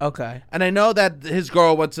theater. Okay. And I know that his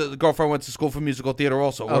girlfriend went to school for musical theater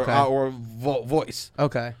also, Okay. or voice.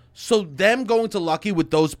 Okay. So them going to Lucky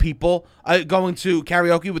with those people, going to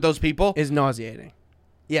karaoke with those people, Is nauseating.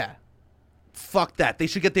 Yeah. fuck that. They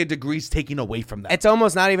should get their degrees taken away from them. It's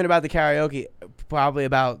almost not even about the karaoke. probably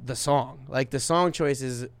about the song. Like the song choice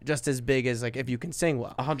is just as big as like if you can sing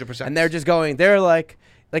well. 100%. And they're just going. They're like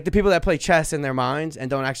the people that play chess in their minds and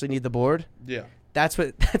don't actually need the board. Yeah. That's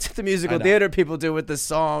what the musical I know. theater people do with the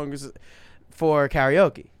songs for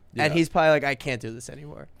karaoke. Yeah. And he's probably like, I can't do this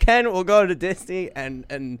anymore. Ken will go to Disney and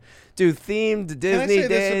do themed Disney Can I say days.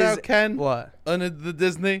 this about Ken? What? On the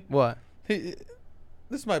Disney? What?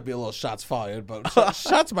 This might be a little shots fired, but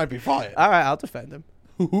shots might be fired. All right, I'll defend him.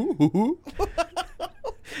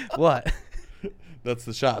 What? That's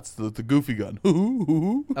the shots, the goofy gun.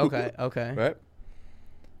 Okay. Right?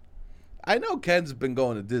 I know Ken's been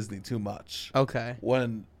going to Disney too much. Okay.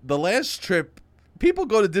 When the last trip, people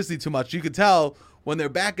go to Disney too much. You could tell when they're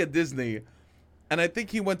back at Disney, and I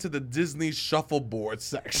think he went to the Disney shuffleboard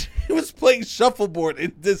section. He was playing shuffleboard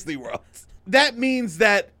in Disney World. That means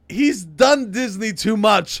that he's done Disney too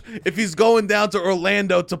much if he's going down to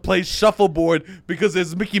Orlando to play shuffleboard because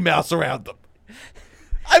there's Mickey Mouse around him.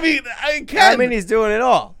 I mean, he's doing it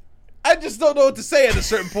all. I just don't know what to say at a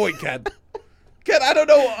certain point, Ken. Ken, I don't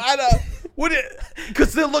know.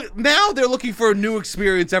 Because they're looking for a new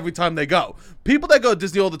experience every time they go. People that go to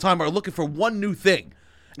Disney all the time are looking for one new thing.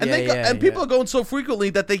 And people are going so frequently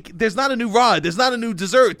that there's not a new ride, there's not a new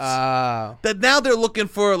dessert. That now they're looking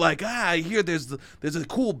for like, I hear there's a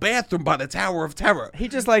cool bathroom by the Tower of Terror. He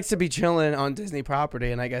just likes to be chilling on Disney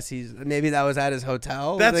property, and I guess maybe that was at his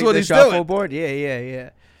hotel. That's like what the he's doing. shuffleboard.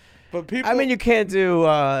 Yeah. But people, I mean, you can't do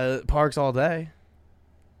parks all day.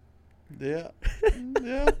 Yeah.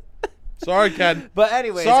 Sorry, Ken. But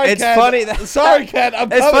anyways, Sorry, it's Ken. funny. Sorry, Ken.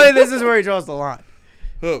 It's funny. This is where he draws the line.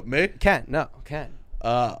 Who, me? Ken.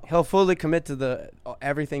 Uh, He'll fully commit to the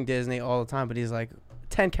everything Disney all the time, but he's like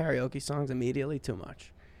 10 karaoke songs immediately, too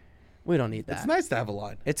much. We don't need that. It's nice to have a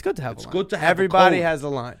line. It's good to have It's a line. good to have a Everybody code. has a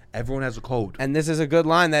line. Everyone has a code. And this is a good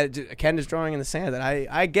line that Ken is drawing in the sand that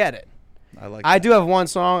I get it. I do have one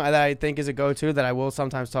song that I think is a go-to that I will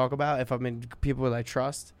sometimes talk about if I'm in people that I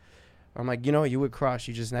trust. I'm like, you know what, you would crush.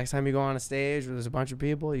 You just, next time you go on a stage where there's a bunch of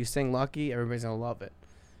people, you sing Lucky, everybody's going to love it.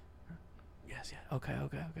 Yes. Okay.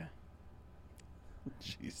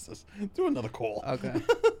 Jesus. Do another call. Okay.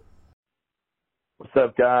 What's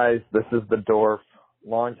up, guys? This is the Dorf,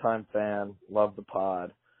 longtime fan, love the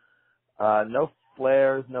pod. No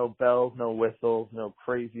flares, no bells, no whistles, no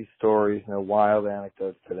crazy stories, no wild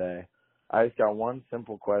anecdotes today. I just got one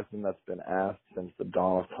simple question that's been asked since the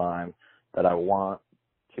dawn of time that I want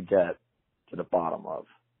to get to the bottom of.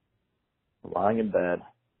 I'm lying in bed,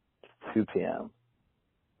 it's 2 p.m.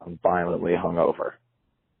 I'm violently hungover.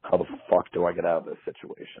 How the fuck do I get out of this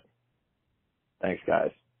situation? Thanks, guys.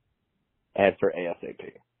 Answer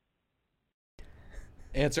ASAP.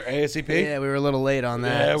 Answer ASAP? Yeah, we were a little late on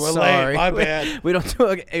that. Yeah, we're Sorry. late. My bad. We don't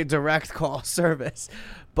do a direct call service.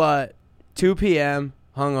 But 2 p.m.,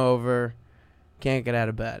 hungover, can't get out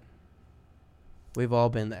of bed. We've all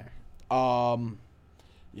been there.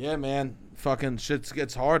 Yeah, man. Fucking shit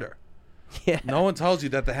gets harder. Yeah. No one tells you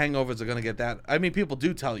that the hangovers are going to get that. I mean, people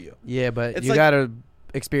do tell you. Yeah, but It's you like- got to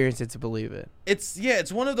experience it to believe it.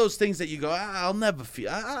 It's one of those things that you go, I'll never feel.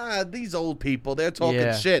 These old people, they're talking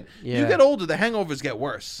Yeah. shit. Yeah. You get older, the hangovers get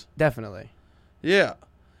worse. Definitely. Yeah.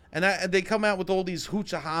 And they come out with all these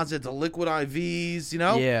hoochah hazards, the liquid IVs, you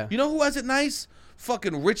know? Yeah. You know who has it nice?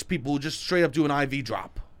 Fucking rich people who just straight up do an IV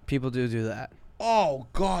drop. People do that. Oh,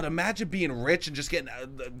 God, imagine being rich and just getting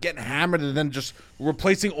hammered and then just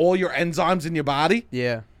replacing all your enzymes in your body.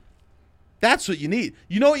 Yeah. That's what you need.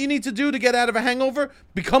 You know what you need to do to get out of a hangover?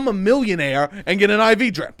 Become a millionaire and get an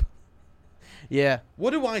IV drip. Yeah. What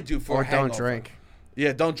do I do for Or a hangover? don't drink.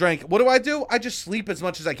 Yeah, don't drink. What do? I just sleep as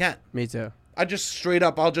much as I can. Me too. I just straight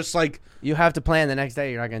up, I'll just like, You have to plan the next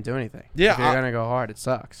day. You're not going to do anything. Yeah, If you're going to go hard, it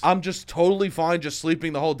sucks. I'm just totally fine just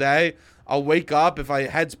sleeping the whole day. I'll wake up. If my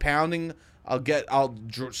head's pounding, I'll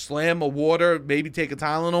slam a water, maybe take a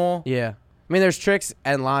Tylenol. Yeah. I mean, there's tricks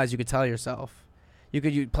and lies you could tell yourself. You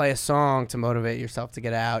could play a song to motivate yourself to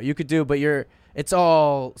get out. You could do, but it's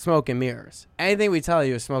all smoke and mirrors. Anything we tell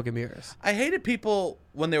you is smoke and mirrors. I hated people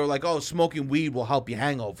when they were like, oh, smoking weed will help you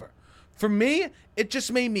hangover. For me, it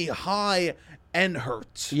just made me high and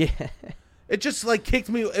hurt. Yeah. It just like kicked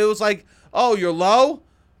me. It was like, oh, you're low?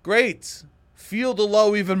 Great. Feel the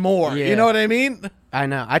low even more. Yeah. You know what I mean? I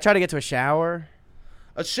know. I try to get to a shower.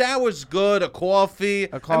 A shower's good. A coffee.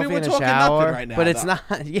 A coffee I mean, we're and a talking shower. nothing right now. But it's though.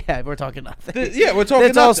 not. Yeah, we're talking nothing. Yeah, we're talking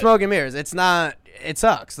It's all nothing. smoke and mirrors. It's not. It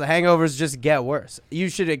sucks. The hangovers just get worse. You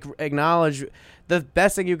should acknowledge. The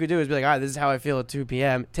best thing you could do is be like, all right, this is how I feel at 2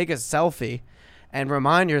 p.m. Take a selfie and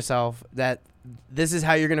remind yourself that this is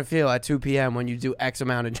how you're going to feel at 2 p.m. when you do X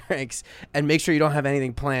amount of drinks, and make sure you don't have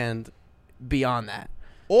anything planned beyond that.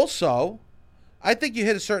 Also, I think you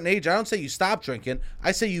hit a certain age. I don't say you stop drinking.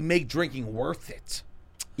 I say you make drinking worth it.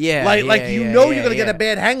 Yeah. Like you're gonna get a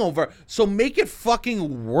bad hangover, so make it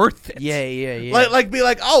fucking worth it. Yeah. Like be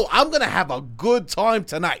like, oh, I'm gonna have a good time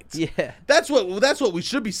tonight. Yeah. That's what we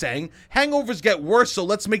should be saying. Hangovers get worse, so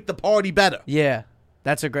let's make the party better. Yeah.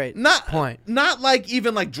 That's a great point. Not like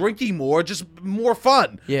even like drinking more, just more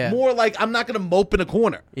fun. Yeah. More like I'm not gonna mope in a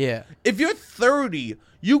corner. Yeah. If you're 30,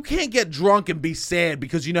 you can't get drunk and be sad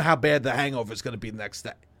because you know how bad the hangover is gonna be the next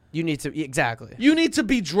day. You need to exactly. You need to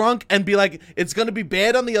be drunk and be like, it's going to be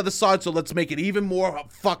bad on the other side, so let's make it even more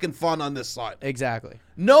fucking fun on this side. Exactly.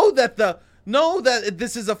 Know that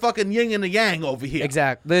this is a fucking yin and a yang over here.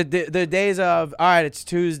 Exactly. The days of, all right, it's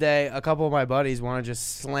Tuesday, a couple of my buddies want to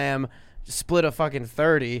just split a fucking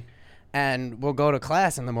 30 and we'll go to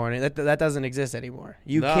class in the morning. That doesn't exist anymore.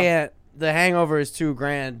 You can't. The hangover is too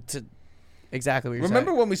grand to exactly what you're saying.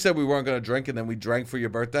 Remember when we said we weren't going to drink and then we drank for your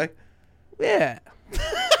birthday? Yeah.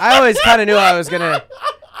 I always kind of knew I was gonna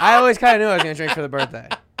drink for the birthday.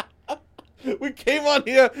 We came on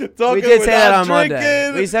here talking. We did say that on drinking.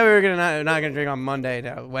 Monday. We said we were not gonna drink on Monday,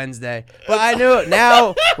 no, Wednesday. But I knew it.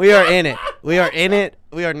 Now we are in it. We are in it.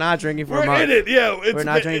 We are not drinking for a month. We're in it. Yeah, we're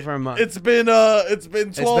not drinking for a month. It's been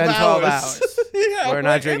 12 hours. Yeah, we're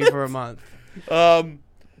not drinking for a month. But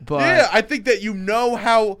yeah, I think that you know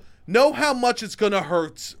how much it's gonna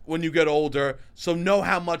hurt when you get older, so know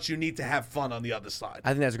how much you need to have fun on the other side. I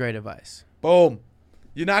think that's great advice. Boom.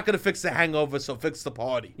 You're not gonna fix the hangover, so fix the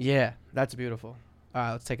party. Yeah, that's beautiful. All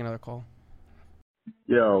right, let's take another call.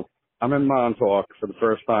 Yo, I'm in Montauk for the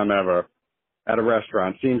first time ever at a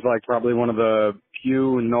restaurant. Seems like probably one of the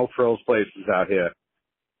few no-frills places out here.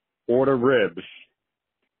 Order ribs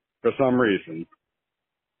for some reason.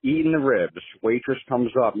 Eating the ribs. Waitress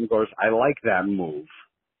comes up and goes, I like that move.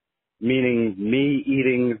 Meaning me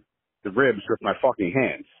eating the ribs with my fucking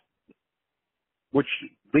hands. Which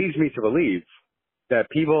leads me to believe that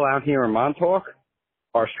people out here in Montauk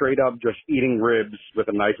are straight up just eating ribs with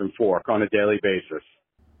a knife and fork on a daily basis.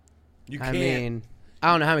 You can't. I mean, I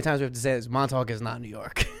don't know how many times we have to say this. Montauk is not New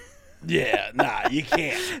York. Yeah, nah, you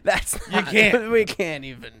can't. You can't. We can't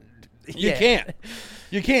even. You can't.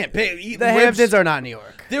 You can't. The Hamptons are not New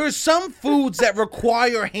York. There are some foods that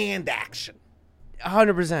require hand action.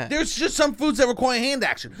 100%. There's just some foods that require hand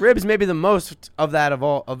action. Ribs may be the most of that of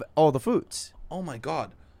all the foods. Oh my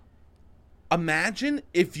God. Imagine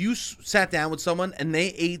if you sat down with someone and they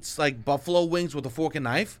ate like buffalo wings with a fork and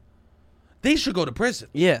knife. They should go to prison.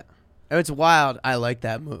 Yeah. It's wild. I like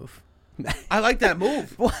that move. I like that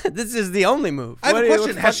move. What? This is the only move. I have a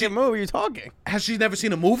question. What fucking move are you talking? Has she never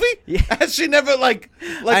seen a movie? Yeah. Has she never like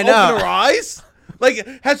I know. opened her eyes? Like,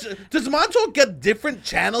 does Montauk get different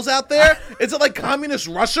channels out there? Is it like communist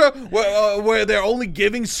Russia where they're only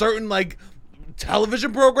giving certain like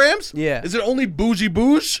television programs? Yeah. Is it only bougie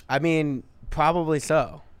bouge? I mean, probably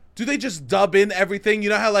so. Do they just dub in everything? You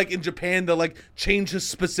know how like in Japan they like change the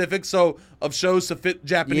specifics of shows to fit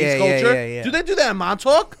Japanese culture? Yeah. Do they do that in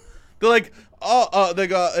Montauk? They're like, they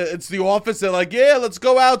go, it's The Office. They're like, yeah, let's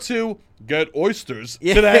go out to get oysters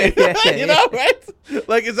today. You know, right?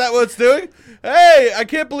 Like, is that what it's doing? Hey, I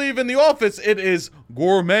can't believe in The Office it is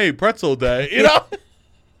gourmet pretzel day. You know?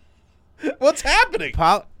 What's happening?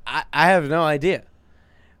 I have no idea.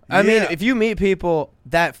 I mean, if you meet people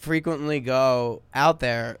that frequently go out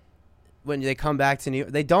there when they come back to New York,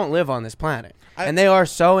 they don't live on this planet. And they are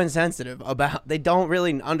so insensitive about, they don't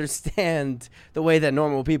really understand the way that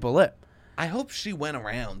normal people live. I hope she went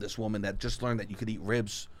around, this woman that just learned that you could eat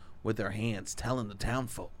ribs with their hands, telling the town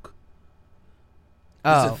folk.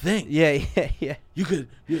 It's a thing. Yeah. You could,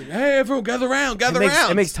 hey, everyone, gather around.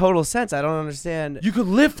 It makes total sense. I don't understand. You could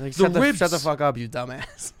lift the ribs. Shut the fuck up, you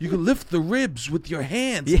dumbass. You could lift the ribs with your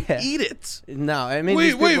hands Yeah. and eat it. No, I mean,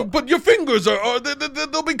 Wait, but your fingers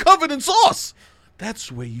they'll be covered in sauce.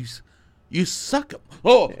 That's where you suck them.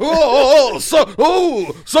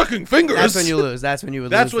 Sucking fingers. That's when you lose. That's when you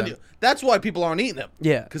would lose them. That's why people aren't eating them.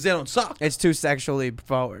 Yeah. Because they don't suck. It's too sexually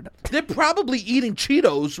forward. They're probably eating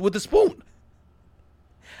Cheetos with a spoon.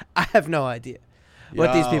 I have no idea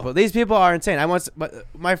what these people are insane.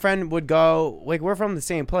 My friend would go, like, we're from the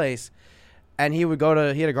same place, and he had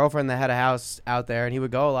a girlfriend that had a house out there, and he would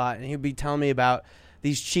go a lot, and he'd be telling me about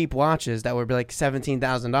these cheap watches that would be like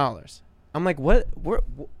 $17,000. I'm like, what?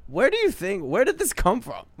 Where do you think? Where did this come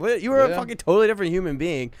from? You were a fucking totally different human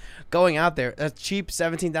being going out there. A cheap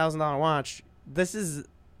 $17,000 watch.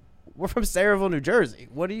 We're from Sayreville, New Jersey.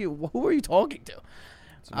 Who are you talking to?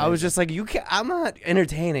 I was just like, I'm not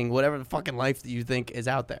entertaining whatever the fucking life that you think is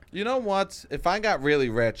out there. You know what? If I got really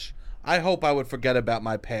rich, I hope I would forget about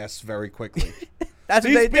my past very quickly. That's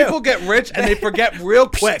what These they do. people get rich and they forget real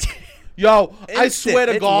quick. Yo, I Instant. swear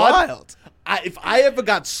to It's God, wild. if I ever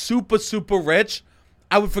got super, super rich,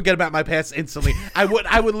 I would forget about my past instantly. I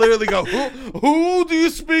would literally go, who do you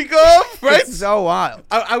speak of? Right? It's so wild.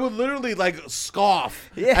 I would literally like scoff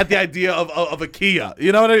Yeah. at the idea of a Kia.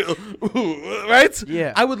 You know what I mean? Right?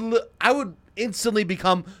 Yeah. I would instantly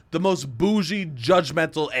become the most bougie,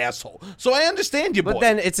 judgmental asshole. So I understand you, boy. But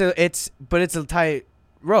then it's a tight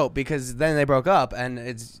rope because then they broke up and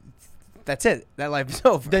that's it. That life is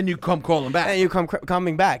over. Then you come crawling back. And you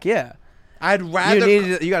coming back, yeah. I'd rather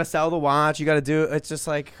You got to sell the watch. You got to do. It's just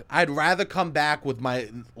like I'd rather come back with my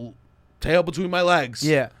tail between my legs.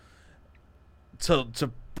 yeah. To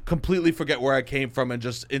completely forget where I came from and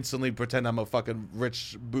just instantly pretend I'm a fucking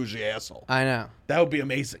rich bougie asshole. I know. That would be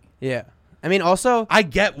amazing. Yeah. I mean, also, I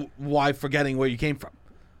get why forgetting where you came from.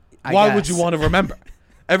 I Why guess. would you want to remember?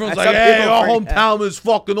 Everyone's Some like, hey, people our forget. hometown is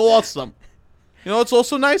fucking awesome. You know, it's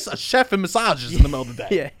also nice? A chef and massages in the middle of the day.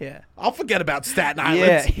 Yeah, yeah. I'll forget about Staten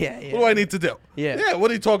Island. Yeah. What do I need to do? Yeah. What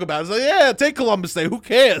are you talking about? It's like, yeah, take Columbus Day. Who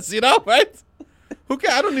cares? You know, right? Who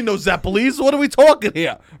cares? I don't need no Zeppelis. What are we talking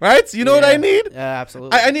here? Right? You know what I need? Yeah,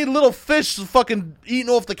 absolutely. I need little fish fucking eating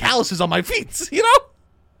off the calluses on my feet. You know?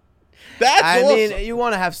 That's I awesome. mean, you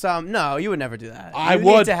want to have some. No, you would never do that. I you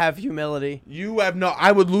would. need to have humility.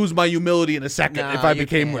 I would lose my humility in a second No, if I you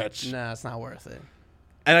became can't. rich. No, it's not worth it.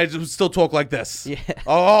 And I just still talk like this. Yeah.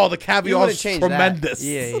 Oh, the You caviar wouldn't is change tremendous. that.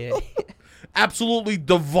 Yeah. Absolutely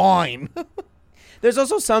divine. There's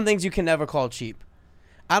also some things you can never call cheap.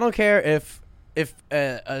 I don't care if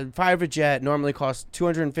a private jet normally costs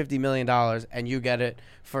 $250 million and you get it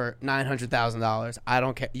for $900,000. I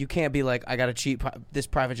don't care. You can't be like, I got a cheap. This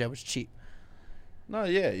private jet was cheap. No,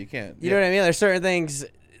 yeah, you can't. You know what I mean? There's certain things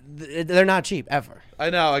they're not cheap ever.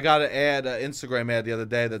 I know. I got an Instagram ad the other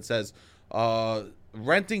day that says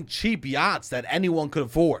renting cheap yachts that anyone could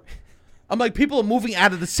afford. I'm like, people are moving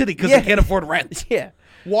out of the city because Yeah. they can't afford rent. Yeah.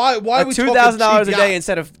 Why are we talking $2,000 cheap a day yachts?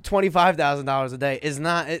 instead of $25,000 a day is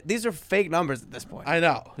not. These are fake numbers at this point. I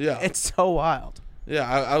know. Yeah. It's so wild. Yeah.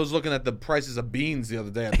 I was looking at the prices of beans the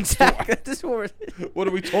other day at the store. Exactly. This is what we're- What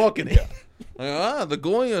are we talking here? Like, the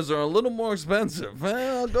Goyas are a little more expensive.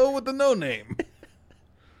 I'll go with the no name.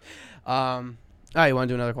 All right, you want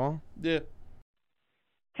to do another call? Yeah.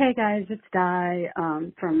 Hey guys, it's Di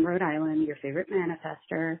from Rhode Island, your favorite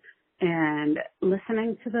manifester. And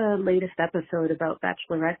listening to the latest episode about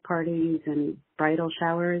bachelorette parties and bridal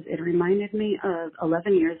showers, it reminded me of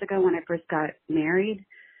 11 years ago when I first got married.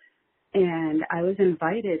 And I was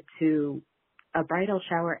invited to a bridal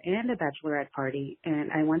shower and a bachelorette party.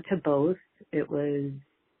 And I went to both. It was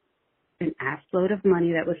an assload of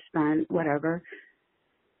money that was spent, whatever.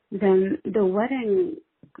 Then the wedding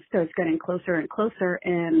starts getting closer and closer,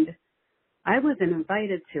 and I wasn't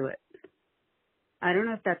invited to it. I don't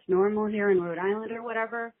know if that's normal here in Rhode Island or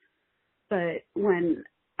whatever, but when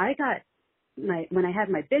I had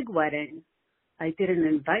my big wedding, I didn't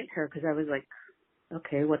invite her because I was like,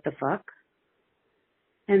 okay, what the fuck?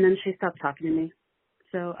 And then she stopped talking to me.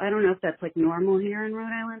 So I don't know if that's like normal here in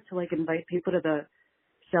Rhode Island to like invite people to the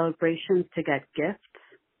celebrations to get gifts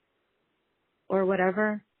or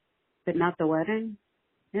whatever, but not the wedding.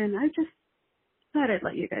 And I just thought I'd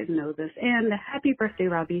let you guys know this. And happy birthday,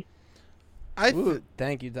 Robbie. Ooh,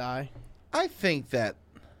 thank you, Di. I think that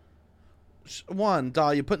one,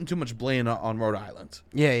 Doll, you're putting too much blame on Rhode Island.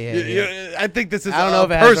 Yeah. I think this is I don't a know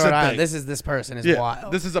if it has person Rhode Island. thing. This person is Yeah,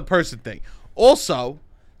 wild. this is a person thing. Also,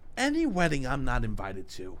 any wedding I'm not invited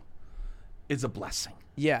to is a blessing.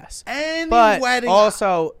 Yes. Any But wedding.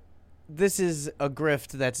 also, this is a grift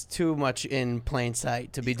that's too much in plain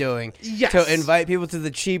sight to be doing. Yes. To invite people to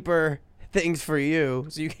the cheaper things for you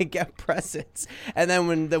so you can get presents. And then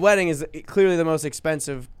when the wedding is clearly the most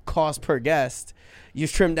expensive cost per guest, you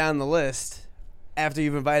trim down the list after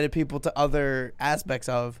you've invited people to other aspects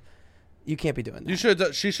of. You can't be doing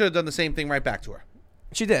that. She should have done the same thing right back to her.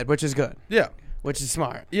 She did, which is good. Yeah. Which is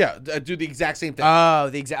smart. Yeah, do the exact same thing. Oh,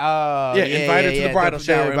 the exact. Oh, Yeah, invite her to the bridal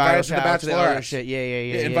shower, invite her to the other bachelorette. shit. Yeah.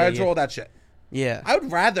 invite her to all that shit. Yeah,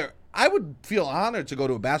 I would feel honored to go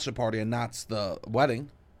to a bachelor party and not the wedding.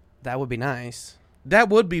 that would be nice. That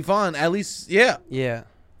would be fun. At least, yeah. Yeah,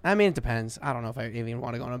 I mean it depends. I don't know if I even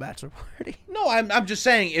want to go on a bachelor party. No, I'm just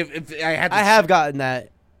saying if I had to I have gotten that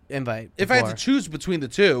invite. if I had before. to choose between the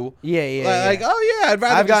two, Yeah. like oh yeah, I'd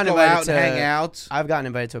rather I've just gotten go invited out to and hang out. I've gotten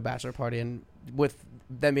invited to a bachelor party, and with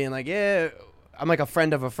them being like, yeah, I'm like a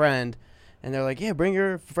friend of a friend, and they're like, yeah, bring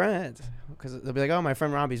your friend, because they'll be like, oh, my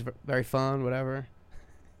friend Robbie's very fun, whatever.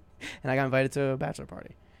 And I got invited to a bachelor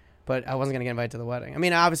party, but I wasn't gonna get invited to the wedding. I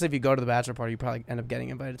mean, obviously, if you go to the bachelor party, you probably end up getting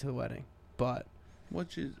invited to the wedding, but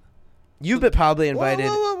Which is You've been probably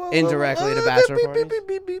invited indirectly to bachelor parties.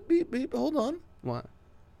 Beep. Hold on. What?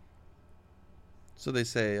 So they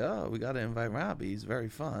say, oh, we got to invite Robbie. He's very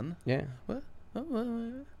fun. Yeah. What?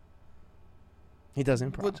 He does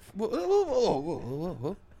improv.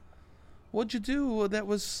 Whoa. What'd you do that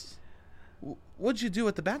was... What'd you do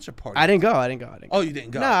at the bachelor party? I didn't go. Oh, you didn't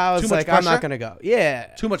go? No, I was Too much like, I'm pressure? not going to go. Yeah.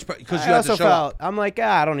 Too much pressure because I you had to also show felt, up. I'm like,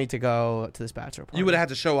 I don't need to go to this bachelor party. You would have had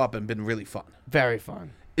to show up and been really fun. Very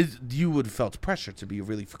fun. You would have felt pressure to be a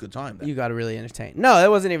really good time then. You got to really entertain. No, it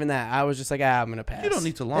wasn't even that. I was just like, I'm going to pass. You don't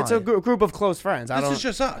need to lie. It's a group of close friends. This is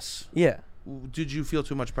just us. Yeah. Did you feel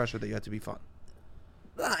too much pressure that you had to be fun?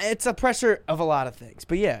 It's a pressure of a lot of things.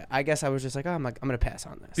 But yeah, I guess I was just like, I'm going to pass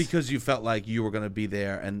on this. Because you felt like you were going to be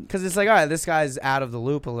there and... Because it's like, all right, this guy's out of the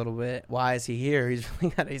loop a little bit. Why is he here? He's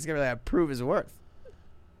going to really prove his worth.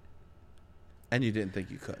 And you didn't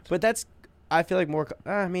think you could. But that's, I feel like more,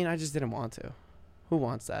 I mean, I just didn't want to. Who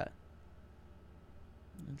wants that?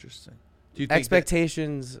 Interesting. Do you think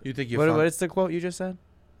expectations? You think you're fun? What is the quote you just said?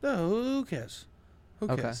 No, who cares? Who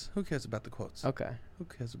Okay. cares? Who cares about the quotes? Okay. Who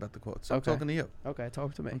cares about the quotes? I'm Okay. talking to you. Okay,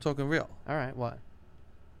 talk to me. I'm talking real. All right, what?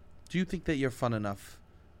 Do you think that you're fun enough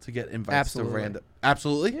to get invites Absolutely. to random...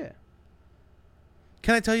 Absolutely? Yeah.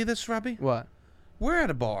 Can I tell you this, Robbie? What? We're at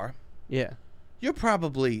a bar. Yeah. You're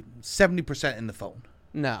probably 70% in the phone.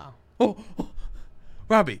 No. Oh,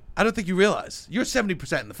 Robbie, I don't think you realize. You're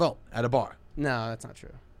 70% in the phone at a bar. No, that's not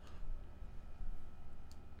true.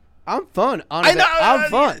 I'm fun. I know.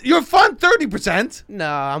 I'm fun. You're fun 30%.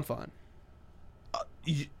 No, I'm fun.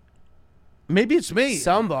 Maybe it's me.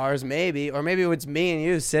 Some bars, maybe. Or maybe it's me and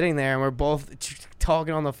you sitting there and we're both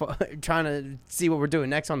talking on the phone, trying to see what we're doing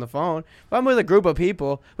next on the phone. If I'm with a group of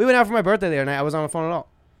people, we went out for my birthday the other night. I was on the phone at all.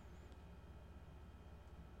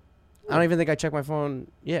 I don't even think I checked my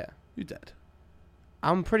phone. Yeah. You did.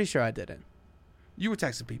 I'm pretty sure I didn't. You were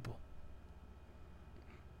texting people.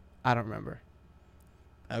 I don't remember.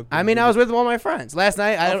 Okay. I mean, I was with all my friends last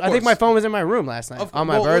night. I think my phone was in my room last night on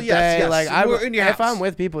my birthday. Yes. Like, We're in your if house. I'm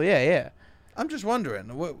with people, yeah. I'm just wondering.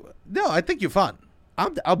 No, I think you're fun. I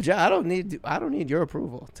don't need your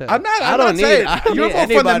approval. I'm not. I don't need you're more fun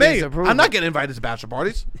than anybody's me. approval. I'm not getting invited to bachelor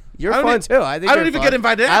parties. You're fun too. I think I don't you're even fun. get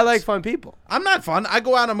invited out. I like fun people. I'm not fun. I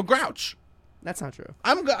go out. I'm a grouch. That's not true.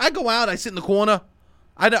 I go out. I sit in the corner.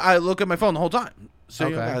 I look at my phone the whole time. So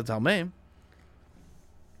you Okay. gotta tell me.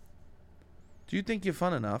 Do you think you're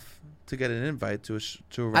fun enough to get an invite to a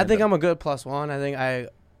random? I think I'm a good +1. I think I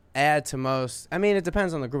add to most. I mean, it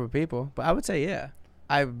depends on the group of people, but I would say yeah.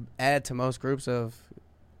 I add to most groups of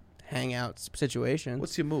hangout situations.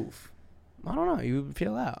 What's your move? I don't know. You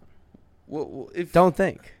feel out. Well, Don't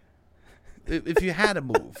think. If you had a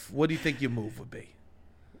move, what do you think your move would be?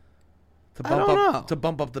 To I bump don't up know. to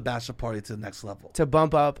bump up the bachelor party to the next level. To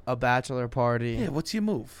bump up a bachelor party. Yeah, what's your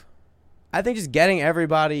move? I think just getting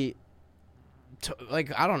everybody,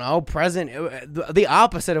 I don't know, present. The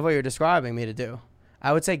opposite of what you're describing me to do.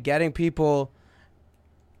 I would say getting people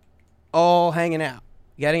all hanging out.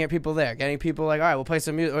 Getting people there. Getting people like, all right, we'll play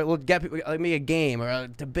some music. Or we'll get people, like me a game or a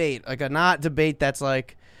debate. Like a not debate that's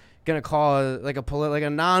like going to call like a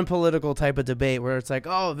non-political type of debate where it's like,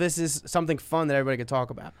 oh, this is something fun that everybody can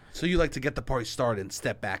talk about. So you like to get the party started and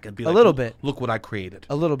step back and be A like, little bit. Look what I created.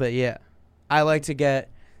 A little bit, yeah. I like to get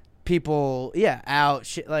people,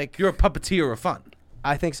 out. Like You're a puppeteer of fun.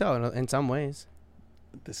 I think so in some ways.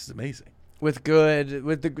 This is amazing. With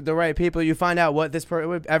the right people, you find out what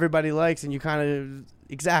what everybody likes, and you kind of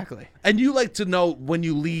exactly. And you like to know when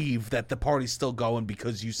you leave that the party's still going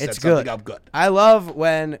because you set It's something good. up good. I love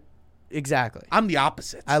when exactly. I'm the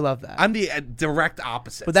opposite. I love that. I'm the direct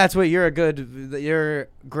opposite. But that's what you're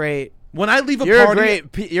great. When I leave a You're party,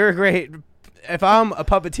 you're a great. If I'm a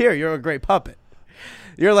puppeteer, you're a great puppet.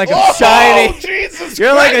 You're like a Oh, shiny. Jesus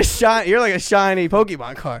You're Christ. You're like a shiny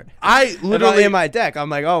Pokemon card. I Literally literally in my deck. I'm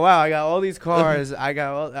like, oh wow, I got all these cards.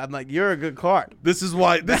 I'm like, you're a good card. This is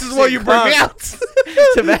why you bring comes. me out.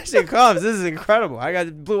 Sebastian comes. This is incredible. I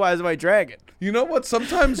got Blue Eyes White Dragon. You know what?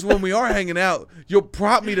 Sometimes when we are hanging out, you'll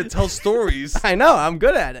prompt me to tell stories. I know. I'm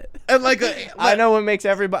good at it. And I know what makes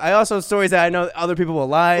everybody. I also have stories that I know other people will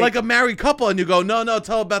like. like a married couple, and you go, no,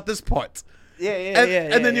 tell about this part. Yeah,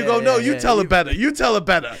 And then you go, no, you tell it better. You tell it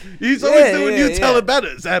better. He's always doing you tell it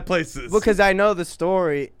better at places. Because I know the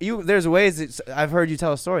story. There's ways I've heard you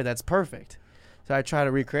tell a story that's perfect. So I try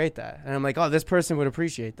to recreate that. And I'm like, oh, this person would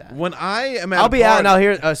appreciate that. When I am at I'll a be out and I'll party-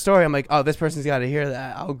 hear a story. I'm like, oh, this person's got to hear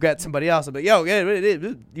that. I'll get somebody else. I'm like, yo,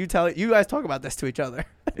 you tell it. You guys talk about this to each other.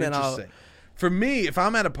 Then Interesting. For me, if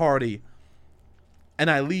I'm at a party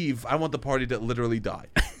and I leave, I want the party to literally die.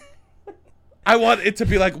 I want it to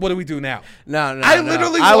be like, what do we do now? No. I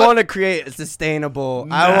literally I want- want to create a sustainable.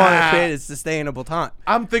 I want to create a sustainable time.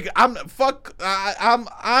 I'm thinking, I'm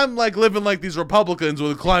like living like these Republicans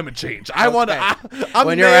with climate change. I'm When there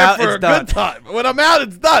you're out, for it's a done. good time. When I'm out,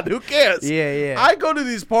 it's done. Who cares? Yeah. I go to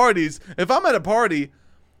these parties. If I'm at a party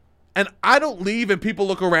and I don't leave and people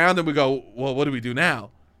look around and we go, well, what do we do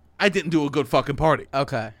now? I didn't do a good fucking party.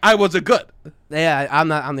 Okay. I wasn't good. Yeah, I'm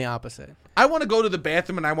not. I'm the opposite. I want to go to the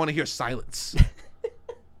bathroom and I want to hear silence.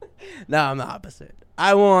 No, I'm the opposite.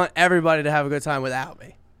 I want everybody to have a good time without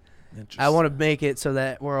me. I want to make it so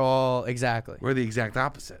that we're all exactly. We're the exact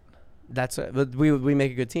opposite. But we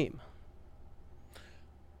make a good team.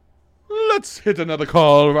 Let's hit another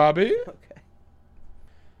call, Robbie. Okay.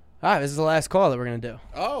 All right, this is the last call that we're gonna do.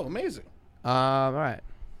 Oh, amazing. All right.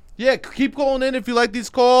 Yeah, keep calling in if you like these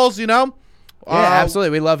calls, you know? Yeah,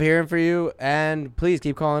 absolutely. We love hearing from you, and please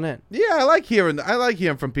keep calling in. Yeah, I like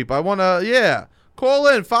hearing from people. I want to, call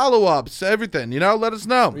in, follow-ups, everything, you know? Let us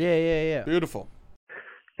know. Yeah. Beautiful.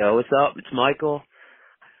 Yo, what's up? It's Michael.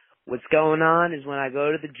 What's going on is when I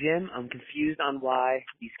go to the gym, I'm confused on why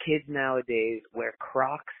these kids nowadays wear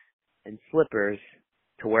Crocs and slippers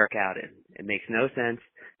to work out in. It makes no sense.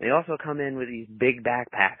 They also come in with these big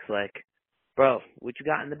backpacks like, bro, what you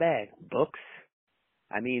got in the bag? Books?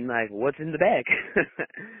 I mean, like, what's in the bag?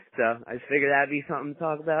 So I just figured that'd be something to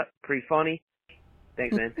talk about. Pretty funny.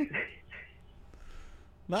 Thanks, man.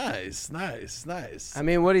 Nice. I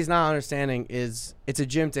mean, what he's not understanding is it's a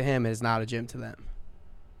gym to him, it's not a gym to them.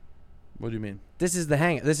 What do you mean? This is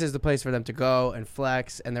the place for them to go and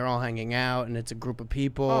flex, and they're all hanging out, and it's a group of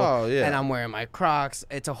people. Oh, yeah. And I'm wearing my Crocs.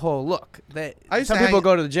 It's a whole look. used Some to people hang-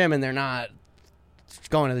 go to the gym and they're not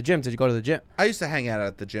going to the gym to go to the gym. I used to hang out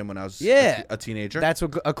at the gym when I was Yeah. a teenager. That's a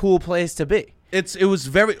cool place to be. It's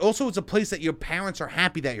a place that your parents are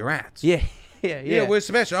happy that you're at. Yeah. Yeah, where's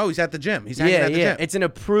Sebastian? Oh, he's at the gym. He's hanging at the gym. It's an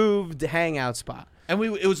approved hangout spot. And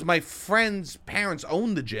it was my friend's parents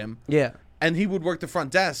owned the gym. Yeah. And he would work the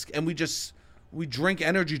front desk, and we drink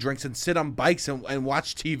energy drinks and sit on bikes and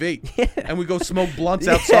watch TV. Yeah. And we go smoke blunts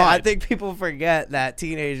Yeah, outside. I think people forget that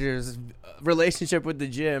teenagers' relationship with the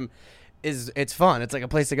gym it's fun. It's like a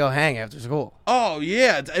place to go hang after school. Oh,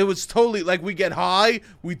 yeah. It was totally like we get high,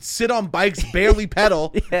 we'd sit on bikes, barely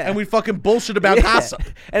pedal, Yeah. and we'd fucking bullshit about gossip.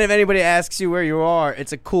 And if anybody asks you where you are,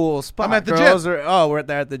 it's a cool spot. I'm at the Girls gym. we're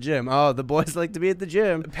there at the gym. Oh, the boys like to be at the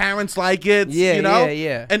gym. Parents like it, Yeah, you know?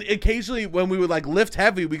 yeah. And occasionally when we would like lift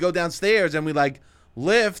heavy, we go downstairs and we like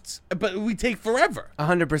lift, but we take forever.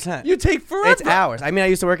 100%. You take forever. It's hours. I mean, I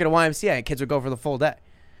used to work at a YMCA, and kids would go for the full day.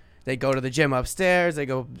 They go to the gym upstairs. They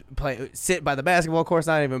go sit by the basketball courts,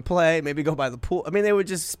 not even play. Maybe go by the pool. I mean, they would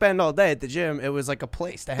just spend all day at the gym. It was like a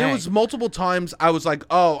place to hang. There was multiple times I was like,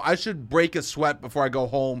 oh, I should break a sweat before I go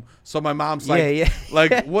home. So my mom's like, Yeah.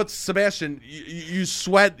 like, what's Sebastian? You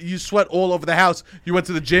sweat all over the house. You went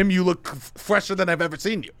to the gym. You look fresher than I've ever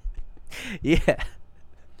seen you. Yeah.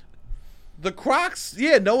 The Crocs,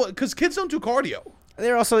 yeah, no, because kids don't do cardio.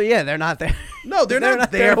 They're also, they're not there. No, they're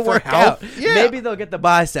not there to for work health. out. Yeah. Maybe they'll get the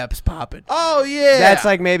biceps popping. Oh, yeah. That's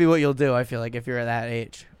like maybe what you'll do, I feel like, if you're at that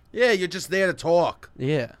age. Yeah, you're just there to talk.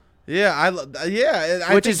 Yeah. Yeah, I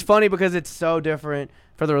Which think- is funny because it's so different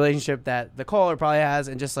for the relationship that the caller probably has,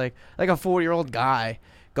 and just like a 40-year-old guy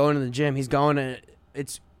going to the gym, he's going to,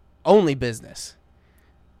 it's only business.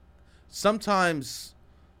 Sometimes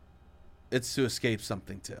it's to escape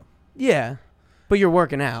something too. Yeah, but you're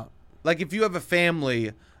working out. Like if you have a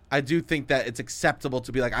family, I do think that it's acceptable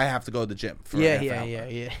to be like, I have to go to the gym for a half hour.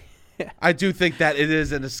 Yeah. I do think that it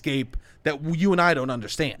is an escape that you and I don't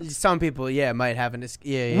understand. Some people, might have an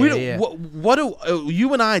escape. We don't, what do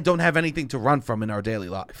you and I don't have anything to run from in our daily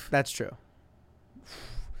life? That's true.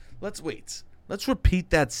 Let's repeat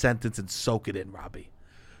that sentence and soak it in, Robbie.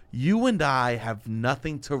 You and I have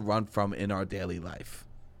nothing to run from in our daily life.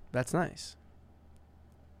 That's nice.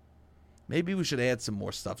 Maybe we should add some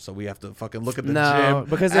more stuff so we have to fucking look at the No, gym.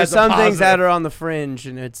 because there's as a some things that positive. are on the fringe,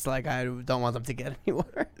 and it's like I don't want them to get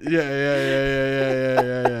anywhere.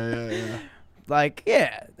 Yeah. Like,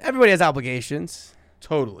 everybody has obligations.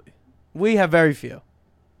 Totally. We have very few.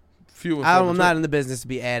 Few. I'm not in the business to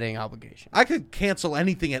be adding obligations, I could cancel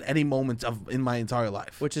anything at any moment in my entire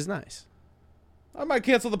life. which is nice. I might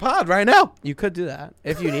cancel the pod right now. You could do that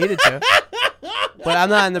if you needed to. But I'm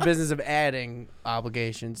not in the business of adding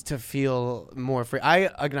obligations to feel more free. I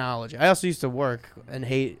acknowledge it. I also used to work and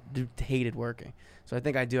hated working. So I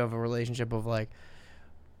think I do have a relationship of like,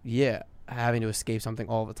 having to escape something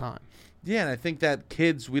all the time. Yeah, and I think that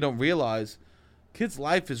kids, we don't realize, kids'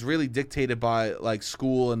 life is really dictated by like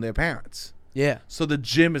school and their parents. Yeah. So the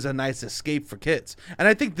gym is a nice escape for kids. And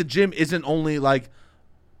I think the gym isn't only like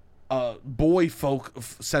boy folk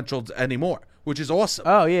central anymore, which is awesome.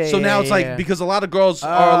 Oh, yeah, So yeah, now it's yeah, like yeah. because a lot of girls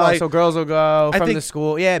are like, so girls will go I from think- the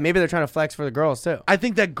school. Yeah, maybe they're trying to flex for the girls too. I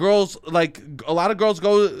think that girls like a lot of girls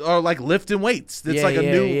go are like lifting weights. It's Yeah, like a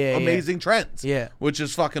yeah, new yeah, amazing trend. Yeah. which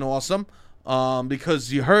is fucking awesome.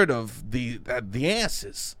 Because you heard of the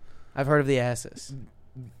asses. I've heard of the asses.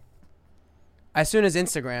 As soon as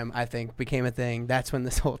Instagram, I think, became a thing, that's when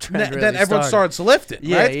this whole trend really Then everyone starts lifting,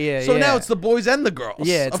 Yeah, right? yeah, So now yeah. it's the boys and the girls.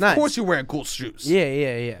 Yeah, it's of nice. course you're wearing cool shoes. Yeah, yeah,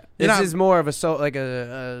 yeah. You're This not- is more of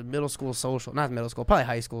a middle school social, not middle school, probably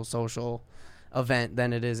high school social event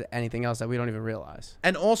than it is anything else that we don't even realize.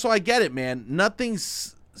 And also, I get it, man.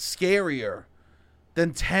 Nothing's scarier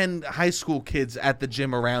than 10 high school kids at the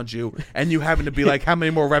gym around you, and you happen to be like, how many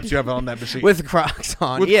more reps you have on that machine? With Crocs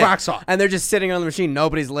on. With yeah. Crocs on. And they're just sitting on the machine.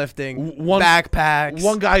 Nobody's lifting. One- Backpacks.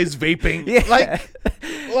 One guy is vaping. Yeah. Like,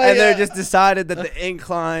 and they're just decided that the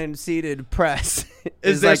incline seated press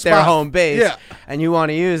is their like their spot. home base. Yeah. And you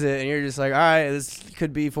want to use it, and you're just like, all right, this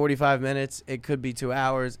could be 45 minutes. It could be 2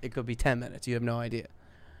 hours. It could be 10 minutes. You have no idea.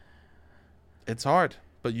 It's hard.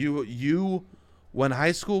 But when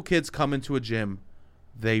high school kids come into a gym,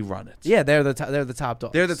 they run it. Yeah, they're the top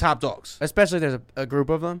dogs. They're the top dogs. Especially if there's a group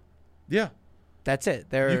of them. Yeah. That's it.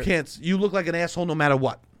 They're You look like an asshole no matter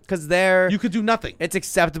what. because they're You could do nothing. it's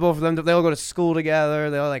acceptable for them to they'll go to school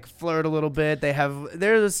together. They'll like flirt a little bit.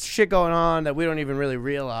 There's shit going on that we don't even really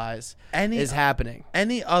realize is happening.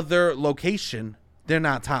 Any other location, they're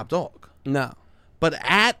not top dog. No. But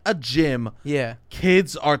at a gym, Yeah.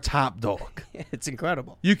 kids are top dog. It's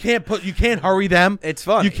incredible. You can't hurry them. It's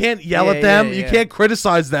fun. You can't yell Yeah, at them. yeah, You yeah. can't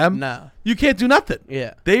criticize them. No. You can't do nothing.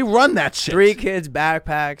 Yeah. They run that shit. 3 kids,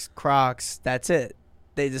 backpacks, Crocs. That's it.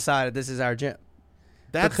 They decided this is our gym.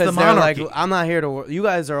 That's because the they're monarchy. like, I'm not here to work. You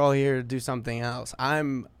guys are all here to do something else.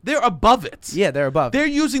 They're above it. Yeah, they're above. They're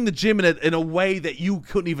using the gym in a way that you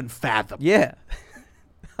couldn't even fathom. Yeah.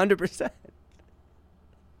 100%.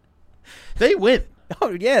 They win.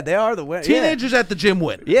 Oh, yeah, they are the winner. Teenagers at the gym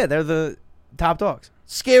win. Yeah, they're the top dogs.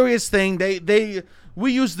 Scariest thing,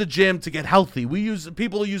 we use the gym to get healthy.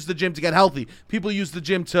 People use the gym to get healthy. People use the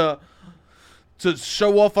gym to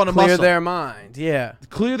show off on a Clear muscle. their mind. Yeah.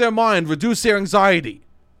 Clear their mind, reduce their anxiety.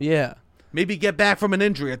 Yeah. Maybe get back from an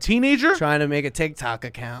injury. A teenager? Trying to make a TikTok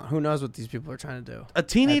account. Who knows what these people are trying to do? A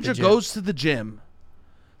teenager at the gym. goes to the gym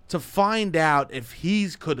to find out if he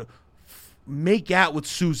could make out with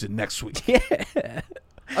Susan next week. Yeah.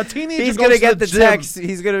 A teenager He's goes gonna to get the gym text.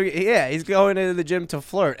 He's going into the gym to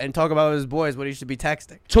flirt and talk about his boys what he should be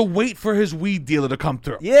texting. to wait for his weed dealer to come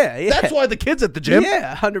through. Yeah, yeah. That's why the kid's at the gym.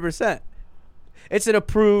 Yeah, 100%. It's an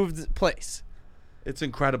approved place. It's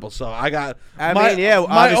incredible. So I I my, mean, yeah.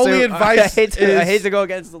 My obviously, only advice I is hate to go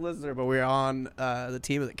against the listener, but we're on the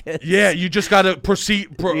team of the kids. yeah, you just gotta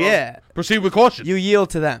proceed. Proceed with caution. You yield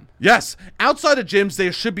to them. Yes, outside of gyms,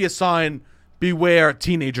 there should be a sign: "Beware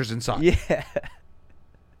teenagers inside." Yeah.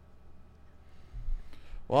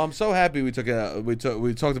 Well, I'm so happy we talked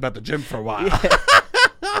about the gym for a while.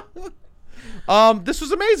 This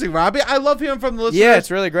was amazing, Robbie. I love hearing from the listeners. Yeah, it's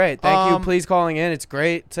really great. Thank you. Um, Please calling in. It's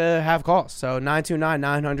great to have calls. So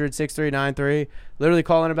 929-900-6393. Literally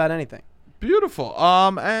calling about anything. Beautiful.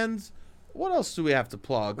 And what else do we have to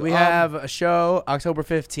plug? We have a show October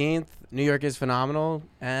 15th. New York is phenomenal.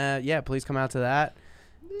 Yeah, please come out to that.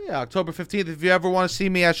 Yeah, October 15th. If you ever want to see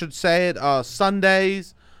me, I should say it.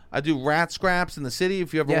 Sundays, I do Rat Scraps in the city.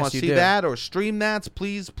 If you ever Yes, want to you see do. that or stream that,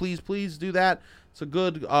 please do that. It's a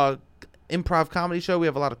good improv comedy show. We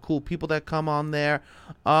have a lot of cool people that come on there.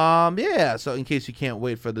 Yeah, so in case you can't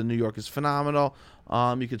wait for the New York is Phenomenal,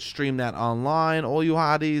 you could stream that online, all you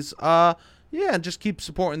hotties. Yeah, and just keep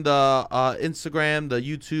supporting the Instagram, the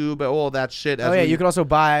YouTube, all that shit. Oh, yeah, you can also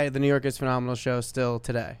buy the New York is Phenomenal show still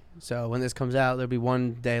today. So when this comes out, there'll be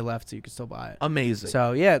one day left, so you can still buy it. Amazing.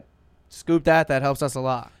 So, yeah, scoop that. That helps us a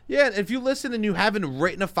lot. Yeah, if you listen and you haven't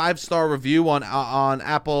written a 5-star review on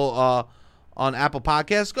Apple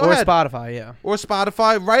Podcasts, go or ahead. Spotify, yeah. Or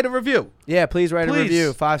Spotify, write a review. Yeah, please write a Please.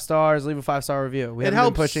 review. 5 stars. Leave a 5-star review. We It haven't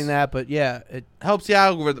helps. been pushing that, but yeah, it Helps the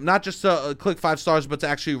algorithm, not just to click 5 stars, but to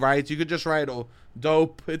actually write. You could just write, oh,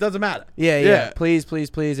 dope. It doesn't matter. Yeah. Please,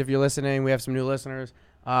 if you're listening, we have some new listeners.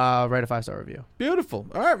 Write a 5-star review. Beautiful.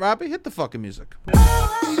 All right, Robbie, hit the fucking music.